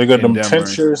 They got them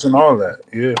tinctures and all that.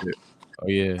 Yeah. Oh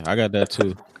yeah, I got that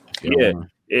too. Yeah.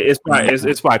 It's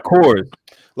by Coors.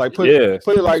 Like put it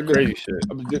like crazy shit.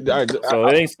 So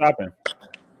it ain't stopping.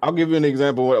 I'll give you an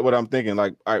example of what I'm thinking.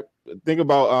 Like I think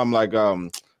about I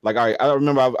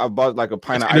remember I bought like a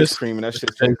pint of ice cream and that shit.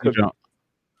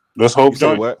 Let's hope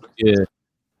so. What? Yeah.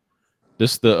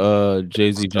 This the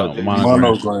Jay-Z jump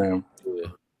monogram. Yeah.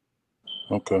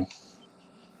 Okay.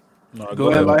 No,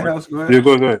 go ahead, Lighthouse. Go ahead. Yeah,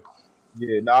 go ahead.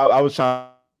 Yeah, no, I was trying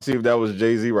to see if that was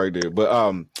Jay-Z right there,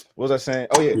 but What was I saying?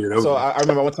 Oh yeah. So I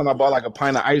remember one time I bought like a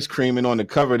pint of ice cream, and on the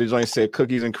cover the joint said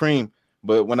cookies and cream.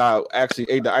 But when I actually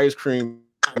ate the ice cream,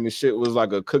 the shit was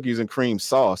like a cookies and cream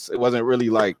sauce. It wasn't really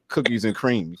like cookies and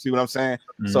cream. You see what I'm saying?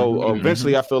 Mm-hmm, so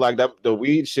eventually, I feel like that the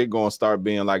weed shit gonna start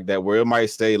being like that, where it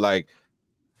might say like,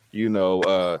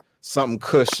 something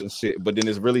kush and shit, but then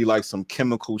it's really like some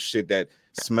chemical shit that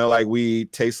smell like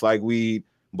weed, tastes like weed,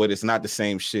 but it's not the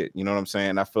same shit. You know what I'm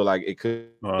saying? I feel like it could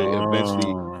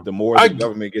eventually, the more the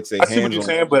government gets a hands on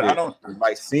it, but it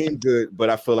might seem good,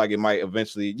 but I feel like it might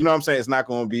eventually, you know what I'm saying? It's not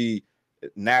going to be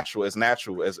natural as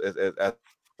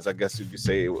I guess you could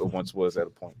say it once was at a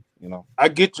point. I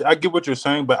get what you're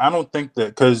saying, but I don't think that,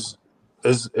 because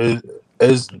as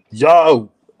y'all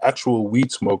actual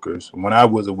weed smokers, when I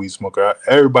was a weed smoker,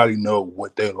 everybody know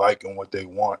what they like and what they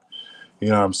want. You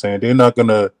know what I'm saying? They're not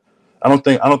gonna. I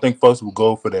don't think folks will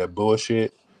go for that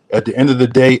bullshit. At the end of the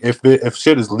day, if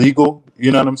shit is legal,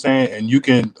 you know what I'm saying, and you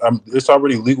can, it's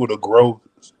already legal to grow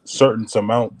certain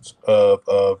amounts of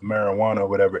marijuana or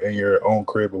whatever in your own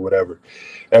crib or whatever.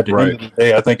 At the end of the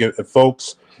day, I think if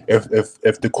folks,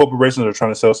 if the corporations are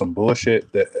trying to sell some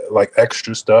bullshit, that like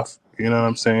extra stuff, you know what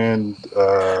I'm saying.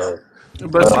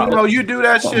 But you do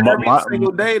that shit every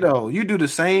single day, though. You do the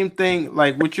same thing.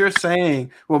 Like what you're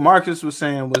saying, what Marcus was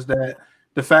saying was that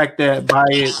the fact that by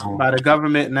the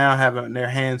government now having their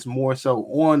hands more so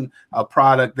on a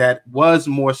product that was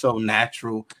more so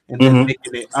natural and then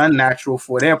making it unnatural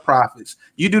for their profits.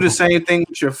 You do the same thing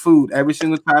with your food every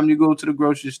single time you go to the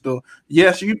grocery store.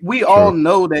 Yes, we all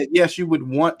know that. Yes, you would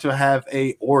want to have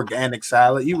a organic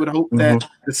salad. You would hope that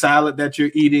the salad that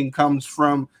you're eating comes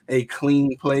from a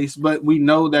clean place, but we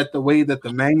know that the way that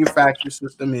the manufacturing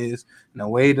system is, and the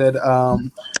way that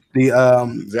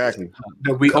exactly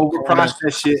that we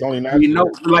overprocess shit, we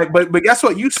know. Like, but guess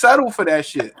what? You settle for that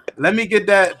shit. Let me get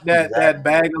that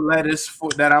bag of lettuce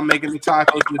that I'm making the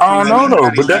tacos with. Oh no,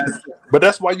 but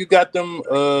that's why you got them.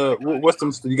 What's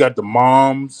them? You got the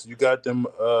moms. You got them.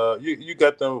 You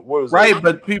got them. What was right? That?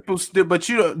 But people still. But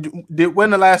when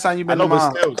the last time you been to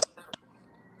mom?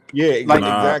 Yeah, like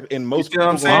exactly. And most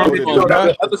people saying, go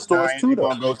to other stores too. They're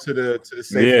gonna go to the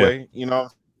Safeway. You know what I'm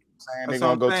saying? They're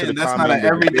gonna go to the. That's not an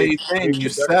everyday thing. You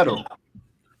settle.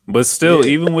 But still,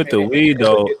 even with the weed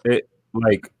though, I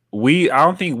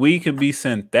don't think weed can be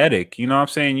synthetic. You know what I'm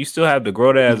saying? You still have to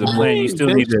grow that as a plant. You still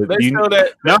need to. That's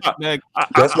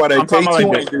why they take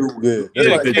two do good.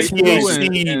 Yeah, like the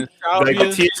THC, like the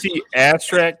THC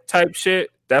abstract type shit.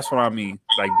 That's what I mean.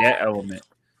 Like that element.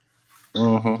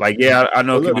 Like I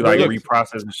know it could be like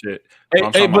reprocessed and shit.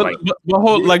 But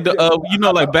hold like the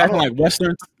like back in like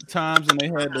Western times, and they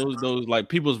had those like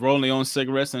people's rolling their own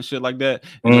cigarettes and shit like that.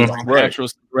 And like natural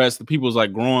cigarettes, the people's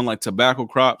like growing like tobacco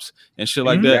crops and shit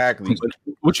like that. Exactly.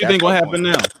 What you think gonna happen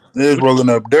now? They're rolling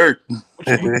up dirt.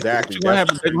 Exactly. They're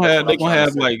gonna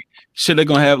have like shit. They're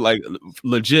gonna have like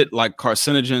legit like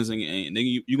carcinogens and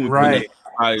you can right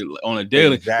on a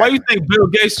daily. Exactly. Why do you think Bill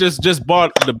Gates just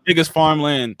bought the biggest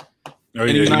farmland in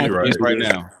the United States right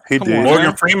now? He did.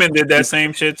 Morgan Freeman did that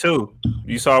same shit too.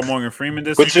 You saw Morgan Freeman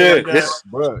did some shit like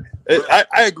that?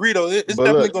 I agree though. It's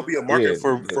definitely gonna be a market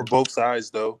for both sides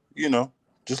though. You know,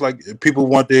 just like people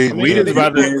want weed is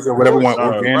about to or whatever want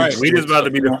organic. Weed is about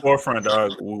to be the forefront,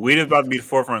 dog. Weed is about to be the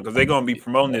forefront because they're gonna be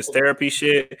promoting this therapy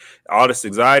shit, all this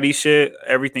anxiety shit,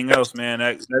 everything else, man.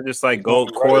 That just like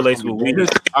correlates with weed.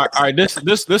 All right, this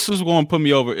is going to put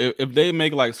me over. If they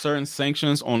make like certain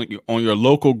sanctions on your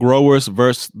local growers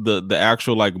versus the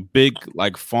actual like big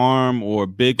like farm or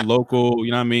big local,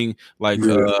 you know what I mean, like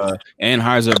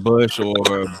Anheuser-Busch or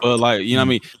Bud Light, you know what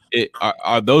I mean.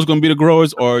 Are those going to be the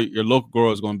growers, or your local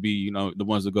growers going to be the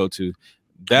ones to go to?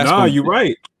 You're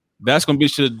right. That's going to be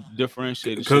shit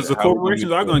differentiated because the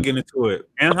corporations are going to get into it.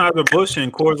 Anheuser-Busch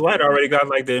and Coors Light already got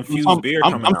like the infused beer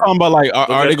coming out. I'm talking about like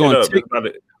are they going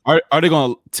to are they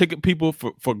going to ticket people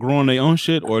for growing their own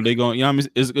shit, or are they going? You know what I mean?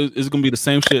 Is going to be the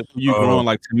same shit for you growing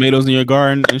like tomatoes in your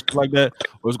garden and shit like that,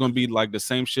 or it's going to be like the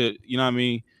same shit? You know what I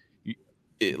mean?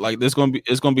 Like there's going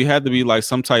to be had to be like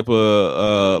some type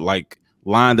of like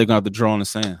line they're going to have to draw in the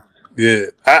sand. Yeah,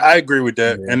 I agree with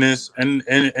that, and it's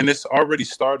already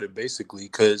started basically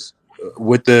because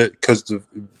the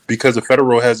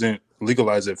federal hasn't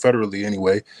legalized it federally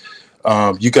anyway.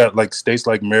 You got like states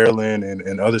like Maryland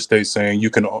and other states saying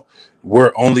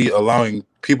we're only allowing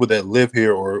people that live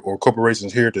here or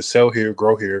corporations here to sell here,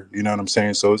 grow here. You know what I'm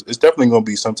saying? So it's definitely going to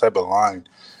be some type of line.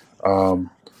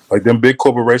 Like them big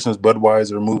corporations,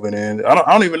 Budweiser moving in. I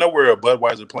don't even know where a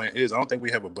Budweiser plant is. I don't think we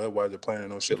have a Budweiser plant or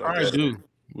no shit like that. Do.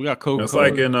 We got Coca-Cola. It's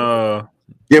like in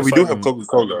we do have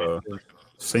Coca-Cola.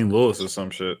 St. Louis or some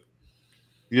shit.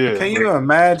 Yeah. Can you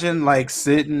imagine like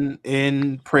sitting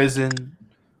in prison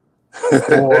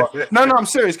No, I'm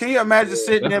serious. Can you imagine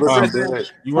sitting in prison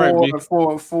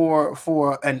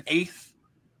for an eighth?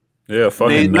 Yeah,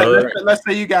 fucking let's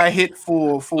say you got hit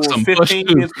for 15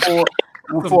 years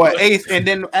for an eighth, and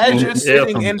then as you're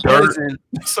sitting in prison,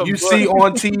 you see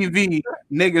on TV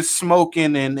niggas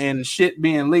smoking and shit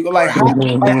being legal. Like how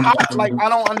I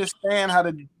don't understand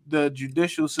how the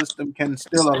judicial system can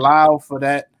still allow for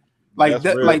that. Like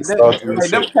them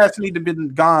cats need to have been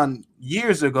gone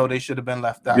years ago. They should have been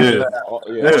left out.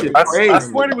 I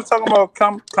swear he was talking about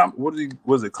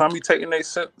was it commutating their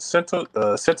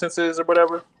sentences or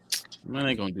whatever. Man,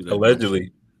 ain't gonna do that.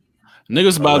 Allegedly.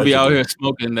 Niggas about to be out here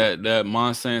smoking that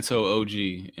Monsanto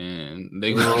OG, and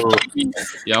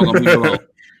y'all gonna be blown.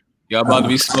 Y'all about to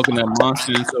be smoking that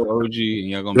Monsanto OG, and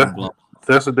y'all gonna be blown.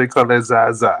 That's what they call that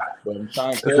Zaza. But I'm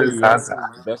trying to tell you, that's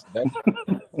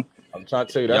I'm trying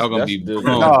to tell you y'all gonna be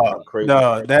crazy.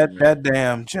 No, that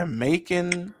damn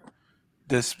Jamaican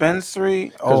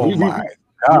dispensary. Oh my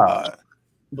god!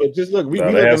 But just look, we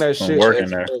looking at shit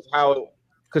as how,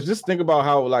 because just think about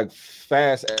how like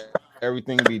fast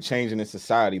everything be changing in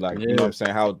society. Like you know what I'm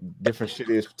saying, how different shit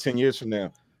is 10 years from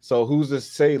now. So who's to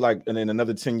say like in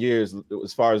another 10 years,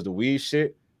 as far as the weed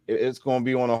shit, it's gonna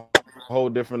be on a whole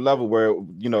different level where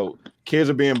you know kids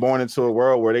are being born into a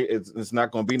world where it's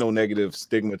not going to be no negative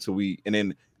stigma to weed, and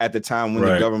then at the time when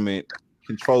the government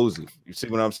controls it, you see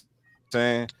what I'm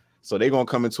saying? So they're going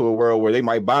to come into a world where they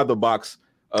might buy the box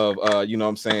of you know what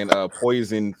I'm saying,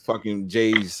 poison fucking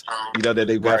J's, you know, that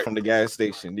they got from the gas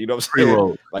station, you know what I'm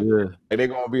saying? Like they're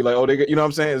going to be like, oh, they get, you know what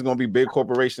I'm saying, it's going to be big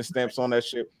corporation stamps on that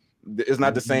shit. It's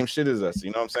not the same shit as us, you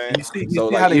know what I'm saying? So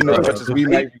like, even as much as we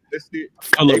might be listed,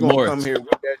 they're going to come here with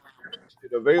that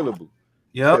shit available.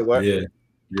 Yeah.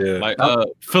 Like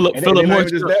Philip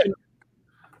Morris,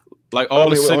 like all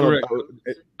the cigarettes.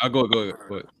 I'll go ahead.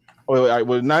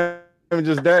 Well, not even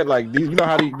just that. Like these, you know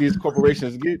how these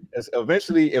corporations get.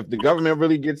 Eventually, if the government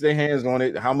really gets their hands on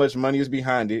it, how much money is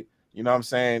behind it? You know what I'm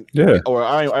saying? Yeah. Or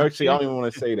I don't even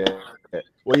want to say that.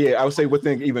 Well, yeah, I would say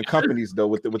within even companies though,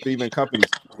 with even companies,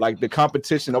 like the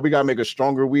competition. Oh, we gotta make a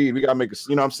stronger weed. We gotta make a,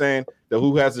 you know what I'm saying?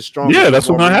 Who has the strongest? Yeah, that's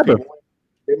what's gonna happen.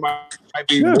 It might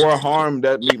be more harm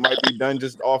that might be done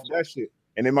just off that shit,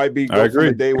 and it might be go from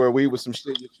a day where we was some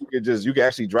shit that you could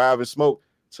actually drive and smoke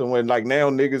to when like now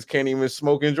niggas can't even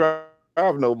smoke and drive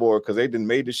no more because they done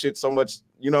made the shit so much,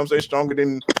 you know what I'm saying, stronger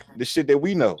than the shit that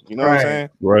we know. You know what I'm saying?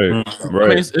 Right. I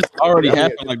mean, it's already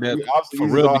happened like that. Obviously, for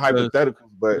real, all hypotheticals,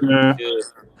 but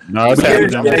no,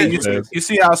 you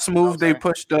see how smooth they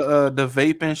pushed the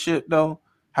vape and shit though.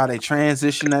 How they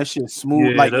transition that shit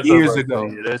smooth like years ago.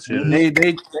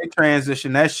 They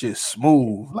transition that shit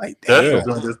smooth like that.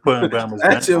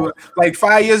 That shit, like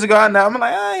 5 years ago. Now I'm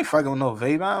like, I ain't fucking with no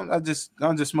vape.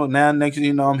 I'm just smoke now. Next thing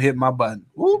you know, I'm hitting my button.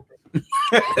 Whoop.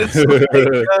 It's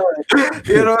like,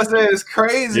 you know what I'm saying? It's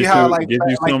crazy how like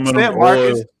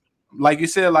Marcus, like you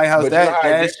said, like how's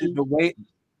that shit the weight. You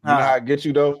know how I get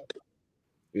you though?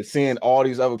 You're seeing all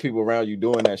these other people around you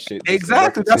doing that shit.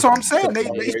 Exactly. That's what I'm saying. They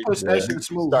push that shit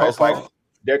smooth. It's like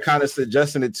they're kind of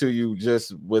suggesting it to you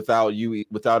just without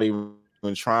even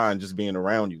trying, just being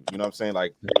around you. You know what I'm saying?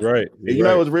 Like, you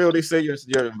know, it's real. They say your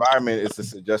environment is a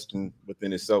suggestion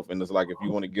within itself. And it's like, if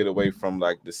you want to get away from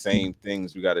like the same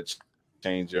things, you got to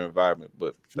change your environment.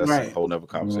 But that's a whole nother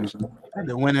conversation.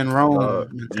 The winning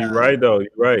Rome. You're right though. You're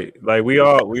right. Like we're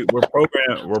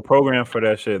programmed for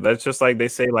that shit. That's just like they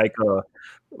say,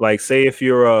 like say if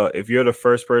you're the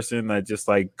first person that just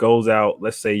like goes out,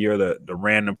 let's say you're the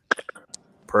random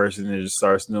person that just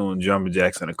starts doing jumping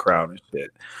jacks in a crowd and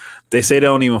shit. They say they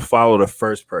don't even follow the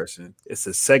first person. It's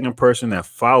the second person that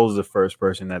follows the first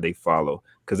person that they follow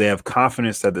because they have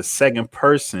confidence that the second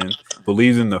person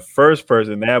believes in the first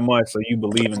person that much, so you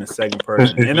believe in the second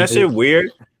person. And that shit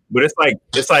weird, but it's like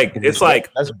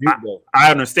that's deep, though.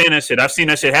 I understand that shit. I've seen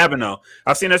that shit happen though.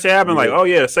 I've seen that shit happen. Like, oh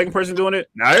yeah, the second person doing it.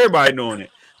 Now everybody doing it.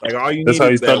 Like all you need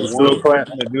is that one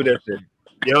person to do that shit.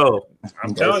 Yo,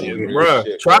 I'm telling you, bro,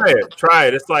 try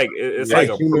it. It's like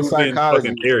a proven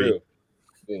fucking theory.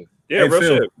 Yeah, hey,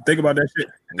 Phil, think about that shit.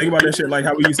 Think about that shit like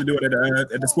how we used to do it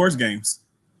at the sports games.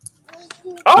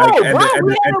 Oh, like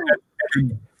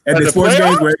at the sports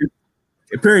games where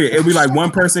period, it'd be like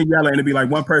one person yelling, and it'd be like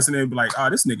one person, and it'd be like, "Oh,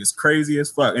 this nigga's crazy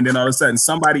as fuck," and then all of a sudden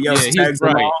somebody else tags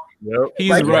them all. Yep. He's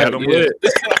like, right.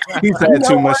 He's had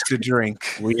too much to drink.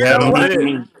 We had him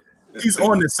lit. He's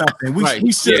on to something.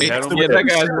 We should. Yeah, that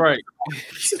guy's right.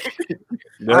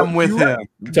 I'm with him.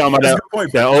 You talking about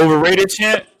that overrated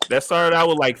chant? That started out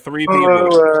with like 3 people.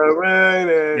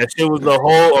 That shit was the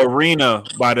whole arena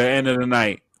by the end of the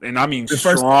night. and I mean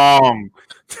strong.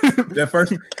 The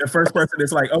first person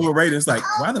that's like overrated is like,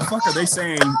 why the fuck are they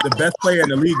saying the best player in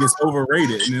the league is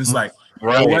overrated? And it's like, you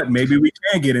know what? Maybe we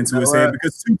can get into it saying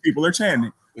because 2 people are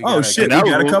chanting. Oh shit, we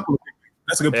got a couple.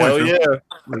 That's a good point. Yeah,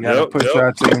 we gotta push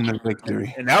our team to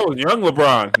victory. And that was young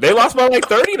LeBron. They lost by like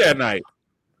 30 that night.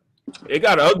 It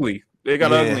got ugly. They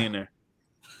got ugly in there.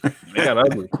 They got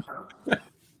ugly.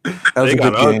 They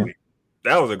got ugly.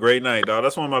 That was a great night, dog.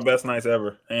 That's one of my best nights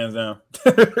ever, hands down.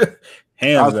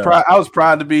 I was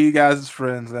proud to be you guys'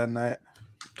 friends that night.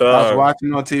 I was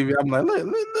watching on TV. I'm like,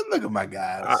 look at my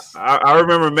guys. I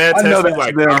remember Matt texted me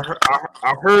like,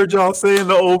 I heard y'all saying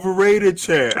the overrated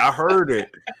chant. I heard it.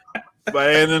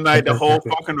 But in the night, the whole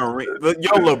fucking arena.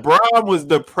 Yo, LeBron was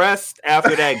depressed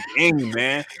after that game,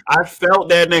 man. I felt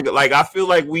that nigga. Like, I feel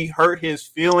like we hurt his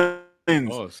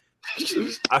feelings.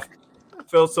 I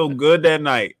felt so good that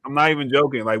night. I'm not even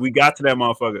joking. Like, we got to that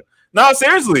motherfucker. No,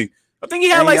 seriously. I think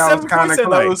he had like 7 points that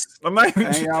night. I'm not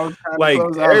even like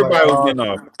everybody was getting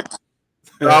off.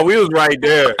 No, we was right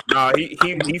there. No,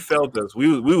 he felt us.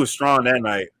 We was strong that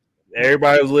night.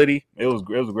 Everybody was litty. It was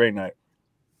a great night.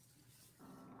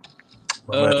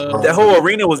 That whole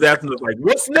arena was asking us like,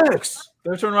 "What's next?"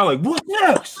 They're turning around like, "What's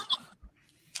next?"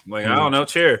 I'm like, I don't know,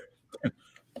 chair.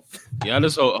 Yeah, I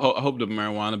just hope the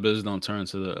marijuana business don't turn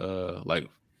to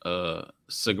the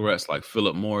cigarettes like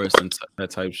Philip Morris and that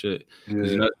type shit.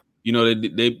 Yeah. You know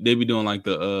they be doing like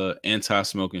the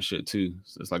anti-smoking shit too.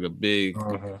 So it's like a big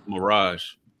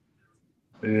mirage.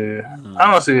 Yeah,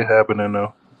 I don't see it happening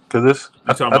though, because it's.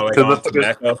 I'm talking about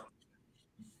tobacco.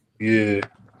 Yeah.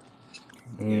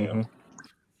 Mm-hmm.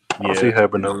 I don't see it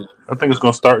happening. I think it's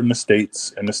gonna start in the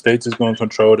states, and the states is gonna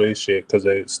control their shit because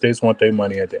the states want their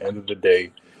money at the end of the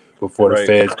day before the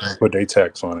feds can put their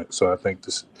tax on it. So I think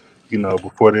this,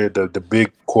 before the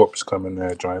big corps come in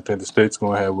there, I think the states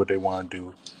gonna have what they want to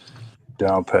do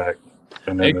down pat.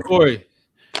 Hey Corey,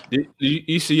 did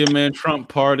you see your man Trump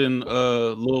pardon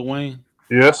Lil Wayne?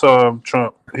 Yeah, I saw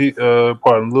Trump. He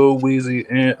pardoned Lil Weezy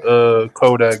and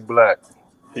Kodak Black.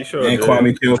 He sure and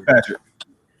Kwame Kilpatrick.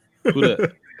 Who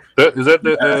that? Is that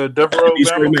the Death Row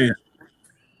Detroit mayor?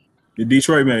 The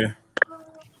Detroit mayor.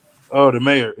 Oh, the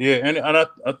mayor. Yeah, and I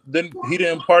didn't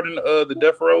pardon the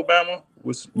Death Row Bama?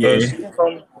 Yeah.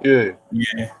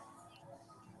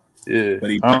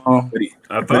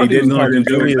 But he didn't pardon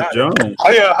Julius Jones.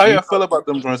 How y'all feel about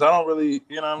them joints? I don't really,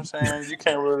 you know what I'm saying? You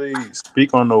can't really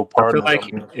speak on no pardon. I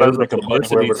feel like it was like a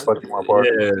whoever the fuck you want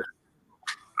pardon. Yeah.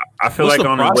 I feel like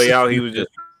on his way out, he was just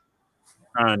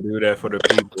trying to do that for the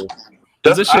people.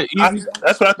 Does this shit easy?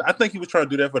 That's what I think he was trying to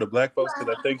do that for the black folks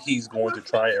because I think he's going to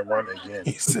try and run again.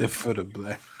 He said for the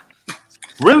black.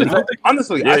 Really?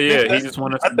 Honestly, he just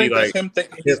wanted to be like him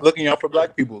thinking he's looking out for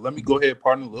black people. Let me go ahead and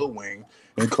pardon Lil Wayne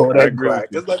and Kodak Black.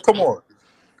 It's like, come on,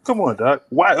 Doc.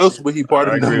 Why else would he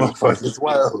pardon them motherfuckers?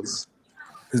 Why else?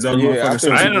 I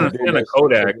didn't understand a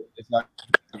Kodak. It's not.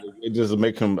 It just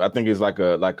make him. I think it's like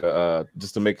a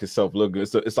just to make himself look good.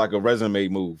 It's like a resume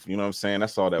move. You know what I'm saying?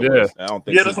 That's all that was. I don't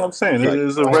think. Yeah, that's what I'm saying. It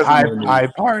is a resume move. I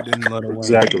pardoned Lil Wayne.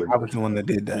 Exactly. I was the one that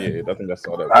did that. Yeah, I think that's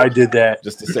all that was. I did that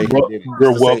just to say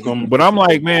you're welcome. But I'm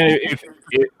like, man, if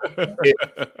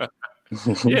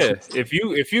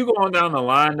you going down the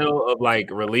line though of like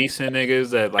releasing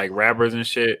niggas that like rappers and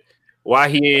shit, why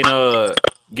he ain't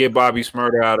get Bobby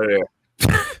Smurder out of there?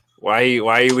 Why he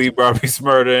leave Bobby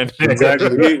Smurder in? Exactly.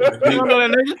 He don't know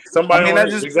that nigga. Somebody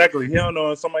exactly. He don't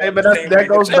know somebody. Hey, but that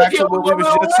goes back to what we was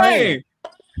just saying.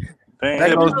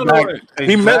 That goes back.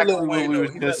 He met Lil Wayne. We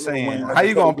was just saying. How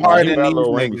you gonna pardon these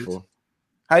niggas?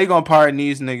 How you gonna pardon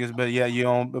these niggas? But yeah, you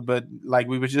don't. But like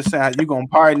we was just saying, how you gonna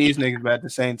pardon these niggas? But at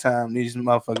the same time, these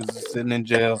motherfuckers are sitting in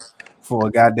jail for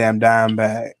a goddamn dime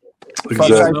bag.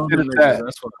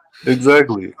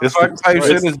 Exactly. It's what type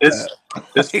shit is that?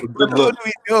 It's good look. What are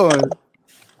we doing?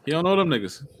 You don't know them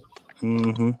niggas.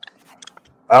 Mm-hmm.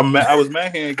 I was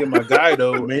mad here and get my guy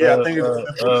though. I think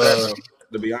it's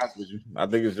to be honest with you, I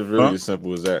think it's just really as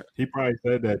simple as that. He probably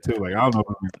said that too. Like I don't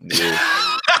know.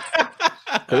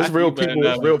 Because there's real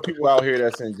people out here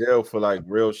that's in jail for like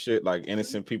real shit, like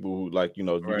innocent people who like you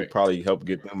could probably help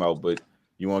get them out, but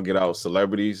you want to get out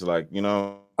celebrities, like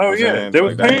Oh yeah, they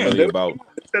was paying. They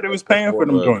said it was paying for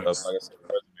them joints.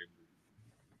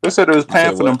 They said it was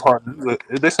paying for them partners.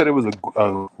 They said it was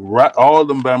all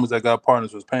them Bammers that got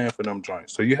partners was paying for them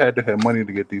joints. So you had to have money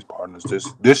to get these partners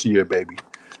this year, baby.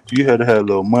 You had to have a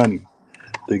little money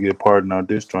to get pardoned on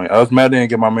this joint. I was mad they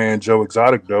didn't get my man Joe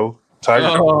Exotic though.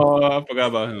 Oh, I forgot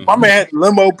about him. My man had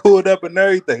limo pulled up and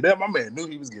everything. That my man knew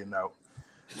he was getting out.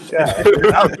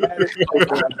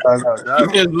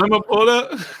 His limo pulled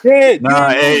up. Yeah,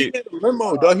 Nah, he had a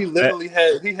limo, dog. He literally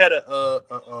had a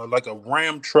like a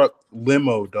Ram truck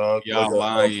limo, dog. Y'all like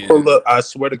lying. Pull up. I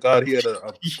swear to God, he had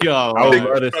a Y'all I would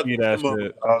lying. love to see that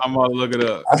shit. I'm gonna look it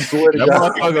up. I swear to That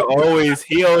God.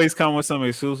 motherfucker always come with some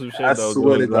exclusive shit I though.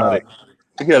 swear to God.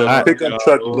 He had a pickup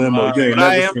truck limo. You ain't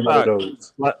never seen one of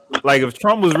those. Like if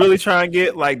Trump was really trying to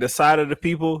get like the side of the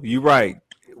people, you right.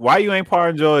 Why you ain't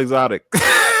pardon Joe Exotic?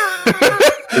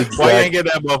 Exactly. Why you ain't get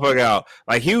that motherfucker out?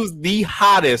 Like he was the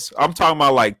hottest. I'm talking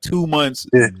about like 2 months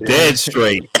dead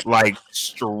straight, like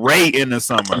straight in the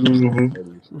summer.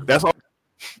 Mm-hmm. That's all.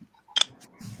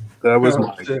 That was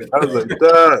my. I was like,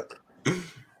 Dad.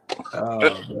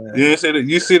 You didn't say that.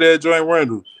 You see that joint,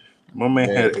 Randall? My man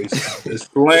had a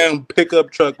slam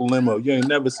pickup truck limo. You ain't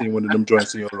never seen one of them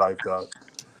joints in your life, dog.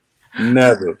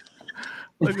 Never.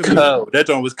 Cold. That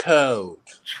joint was cold.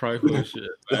 Trifling shit,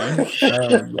 man.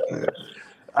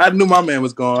 I knew my man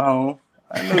was going home.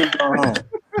 I knew he was going home.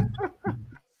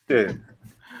 Yeah.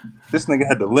 This nigga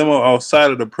had the limo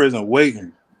outside of the prison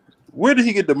waiting. Where did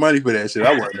he get the money for that shit?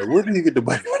 I want to know. Where did he get the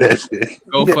money for that shit?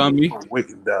 GoFundMe.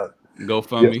 Waiting, dog.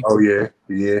 GoFundMe.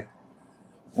 Yeah.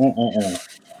 Oh, yeah.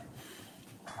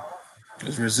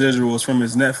 His residuals from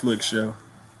his Netflix show.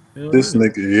 This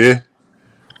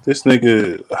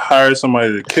nigga hired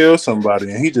somebody to kill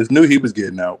somebody, and he just knew he was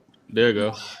getting out. There you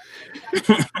go.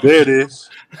 There it is.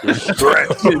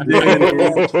 Stretch.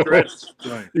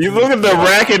 You look at the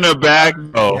rack in the back.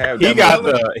 Oh, he got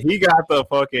the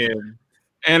fucking.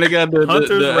 And they got the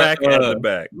Hunter's rack at the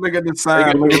back. Look at the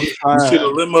sign. You see the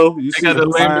limo? You see got the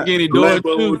Lamborghini door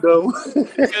too.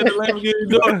 They got the Lamborghini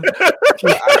door.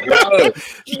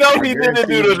 No, he didn't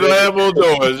do the Lambo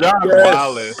doors. Y'all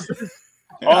wildin'.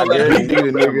 All that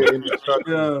nigga in the truck.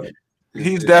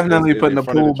 He's definitely putting the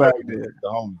pool back there. The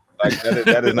homie. Like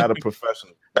that is not a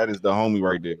professional. That is the homie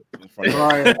right there. In front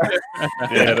of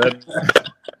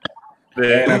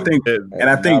And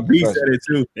I think B said it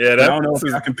too. Yeah, I don't know if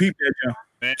y'all can peep that, Joe.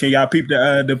 Can y'all peep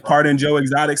the Pardon Joe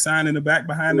Exotic sign in the back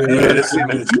behind that?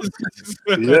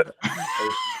 Yeah.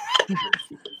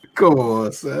 Come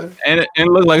on, son. And it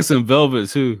looked like some velvet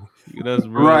too. That's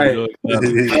really right.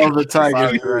 Velvet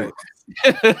tiger, right?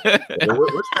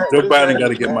 Joe Biden got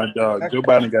to get my dog. Joe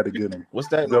Biden got to get him. What's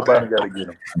that? Joe Biden got to get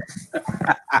him.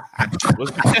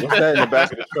 What's that in the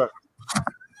back of the truck?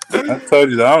 I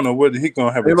told you that. I don't know what he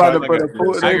gonna have. They about to put a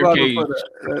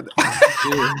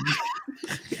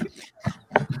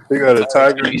They got a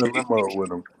tiger in the limo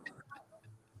with him.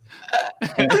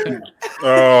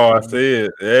 Oh, I see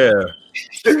it. Yeah.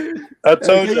 I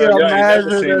told you.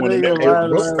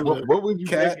 What would you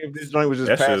think if this joint was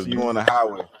just passing you on the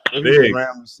highway? If you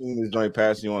randomly seen this joint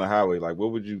passing you on the highway, like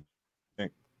what would you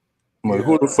think? Like,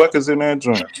 who the fuck is in that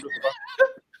joint?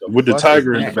 With the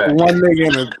tiger in the back. One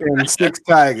nigga in 6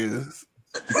 tigers.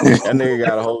 That nigga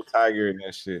got a whole tiger in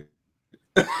that shit.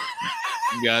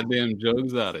 Goddamn Joe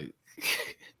Exotic.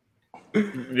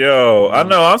 Yo, I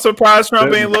know. I'm surprised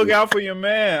Trump ain't look out for your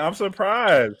man. I'm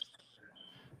surprised.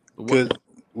 Because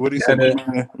what he said,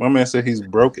 my man said he's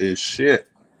broke as shit.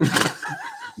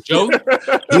 Joe?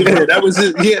 Yeah, that was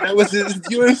his. Yeah, that was his.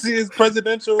 You didn't see his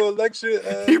presidential election.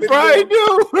 He probably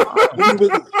do.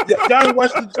 Y'all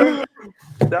watched the joke.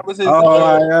 That was his.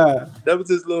 That was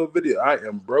his little video. I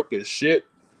am broke as shit.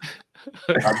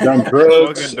 I've done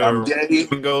drugs. I'm gay.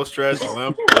 Go stretch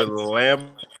lamp with a lamp.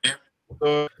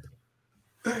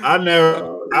 I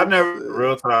never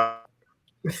real talk.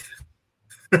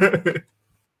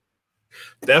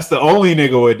 That's the only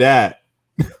nigga with that.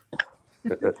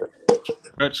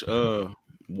 Stretch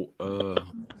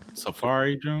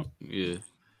safari jump? Yeah.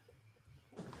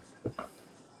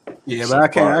 Yeah, but I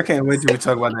can't wait till we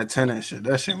talk about that tenant shit.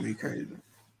 That shit gonna be crazy.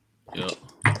 Yep.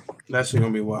 That shit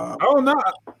gonna be wild. Oh no.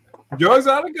 Joe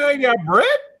Exotic ain't got bread?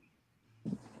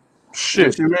 Shit.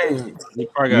 What you mean? He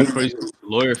probably got crazy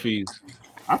lawyer fees.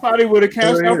 I thought he would have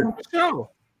cashed out from the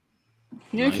show.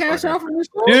 He didn't cash out from the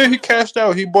show? Yeah, he cashed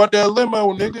out. He bought that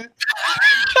limo, nigga.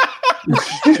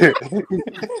 This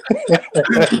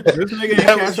nigga ain't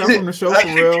cash out from the show for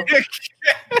real.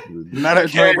 Not that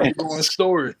job I'm doing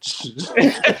storage.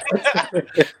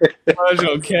 How's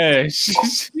your cash?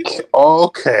 All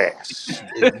cash.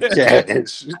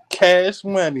 Cash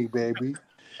money, baby.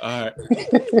 All right.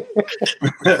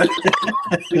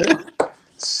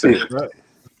 Sick.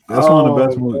 That's one of the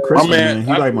best movies. Chris, man,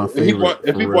 he like my favorite.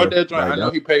 If he bought that joint, I know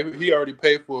he already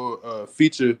paid for a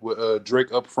feature with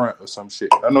Drake up front or some shit.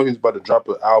 I know he's about to drop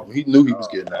an album. He knew he was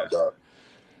getting that, dog.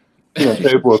 He gonna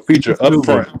pay for a feature up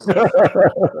front.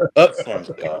 Up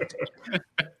front, dog.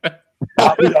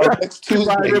 I'll be out next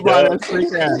Tuesday.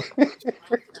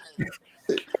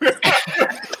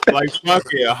 Like fuck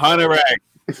it, 100 racks.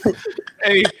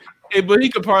 Hey, but he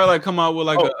could probably like come out with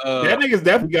like that nigga's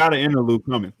definitely got an interlude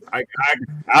coming.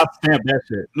 I'll stamp that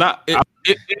shit.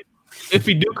 If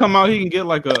he do come out, he can get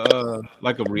like a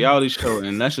reality show,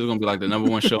 and that shit's gonna be like the number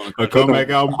one show in the country. Comeback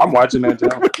album. I'm watching that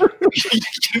joint.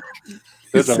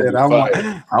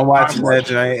 I'm watching that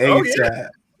joint ASAP.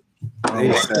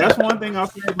 That's one thing I'll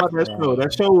say about that show.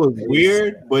 That show was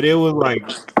weird, but it was like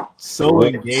so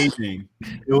engaging.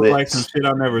 It was like some shit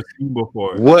I've never seen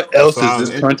before. What else is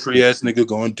this country ass nigga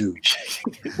gonna do?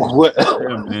 What?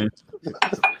 Yeah, man.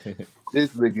 This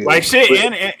nigga like shit,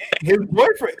 and his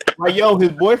boyfriend, like his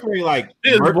boyfriend, like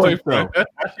his boyfriend.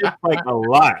 That's like a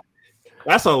lot.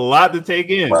 That's a lot to take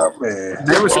in. Wow, man.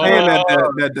 They were saying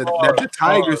that the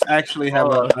Tigers actually have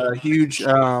a huge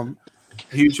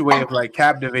way of like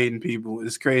captivating people.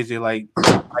 It's crazy. Like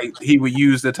he would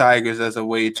use the Tigers as a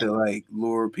way to like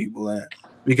lure people in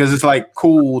because it's like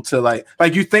cool to like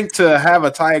you think to have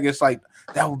a tiger. It's like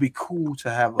that would be cool to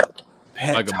have a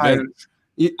pet like tiger.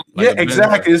 Yeah,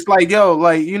 exactly. It's like, yo,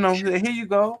 like, you know, here you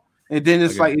go. And then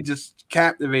it's like it just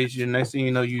captivates you. Next thing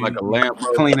you know, you like a lamp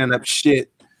cleaning up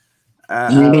shit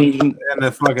in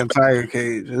the fucking tiger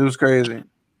cage. It was crazy.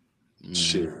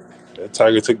 Shit. That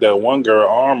tiger took that one girl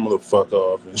arm the fuck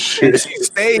off and shit. And she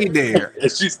stayed there.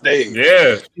 And she stayed.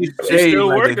 Yeah. She stayed still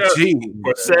like a G.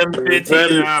 For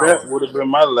 7-15 hours. That would have been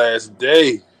my last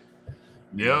day.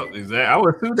 Yep, exactly. I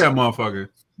would sue that motherfucker.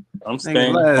 I'm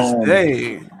staying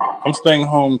home. I'm staying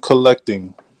home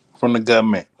collecting from the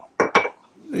government.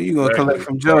 You gonna collect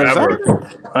from Joe?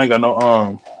 I ain't got no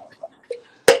arm.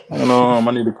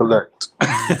 I need to collect.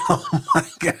 Oh my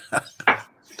god!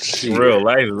 Real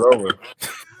life is over.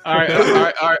 All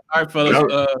right,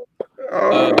 fellas.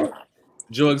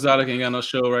 Joe Exotic ain't got no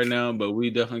show right now, but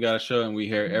we definitely got a show, and we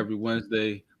here every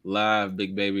Wednesday live,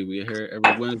 big baby. We here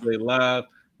every Wednesday live,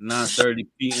 9:30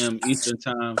 p.m. Eastern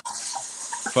time.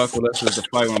 Fuck with us with the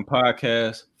Fight Room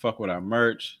Podcast. Fuck with our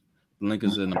merch. The link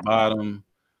is in the bottom.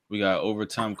 We got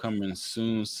overtime coming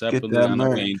soon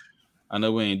separately. I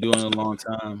know we ain't doing it a long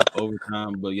time,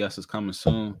 overtime, but yes, it's coming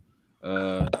soon.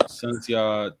 Send us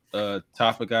y'all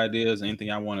topic ideas,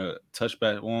 anything I want to touch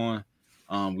back on.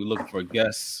 We're looking for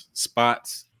guest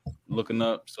spots, looking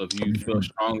up. So if you feel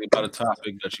strongly about a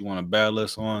topic that you want to battle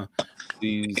us on,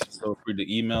 please feel free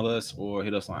to email us or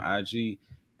hit us on IG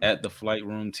at the Flight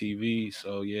Room TV.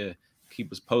 So yeah,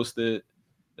 keep us posted.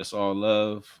 It's all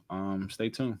love. Stay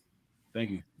tuned.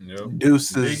 Thank you. Yep.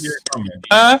 Deuces.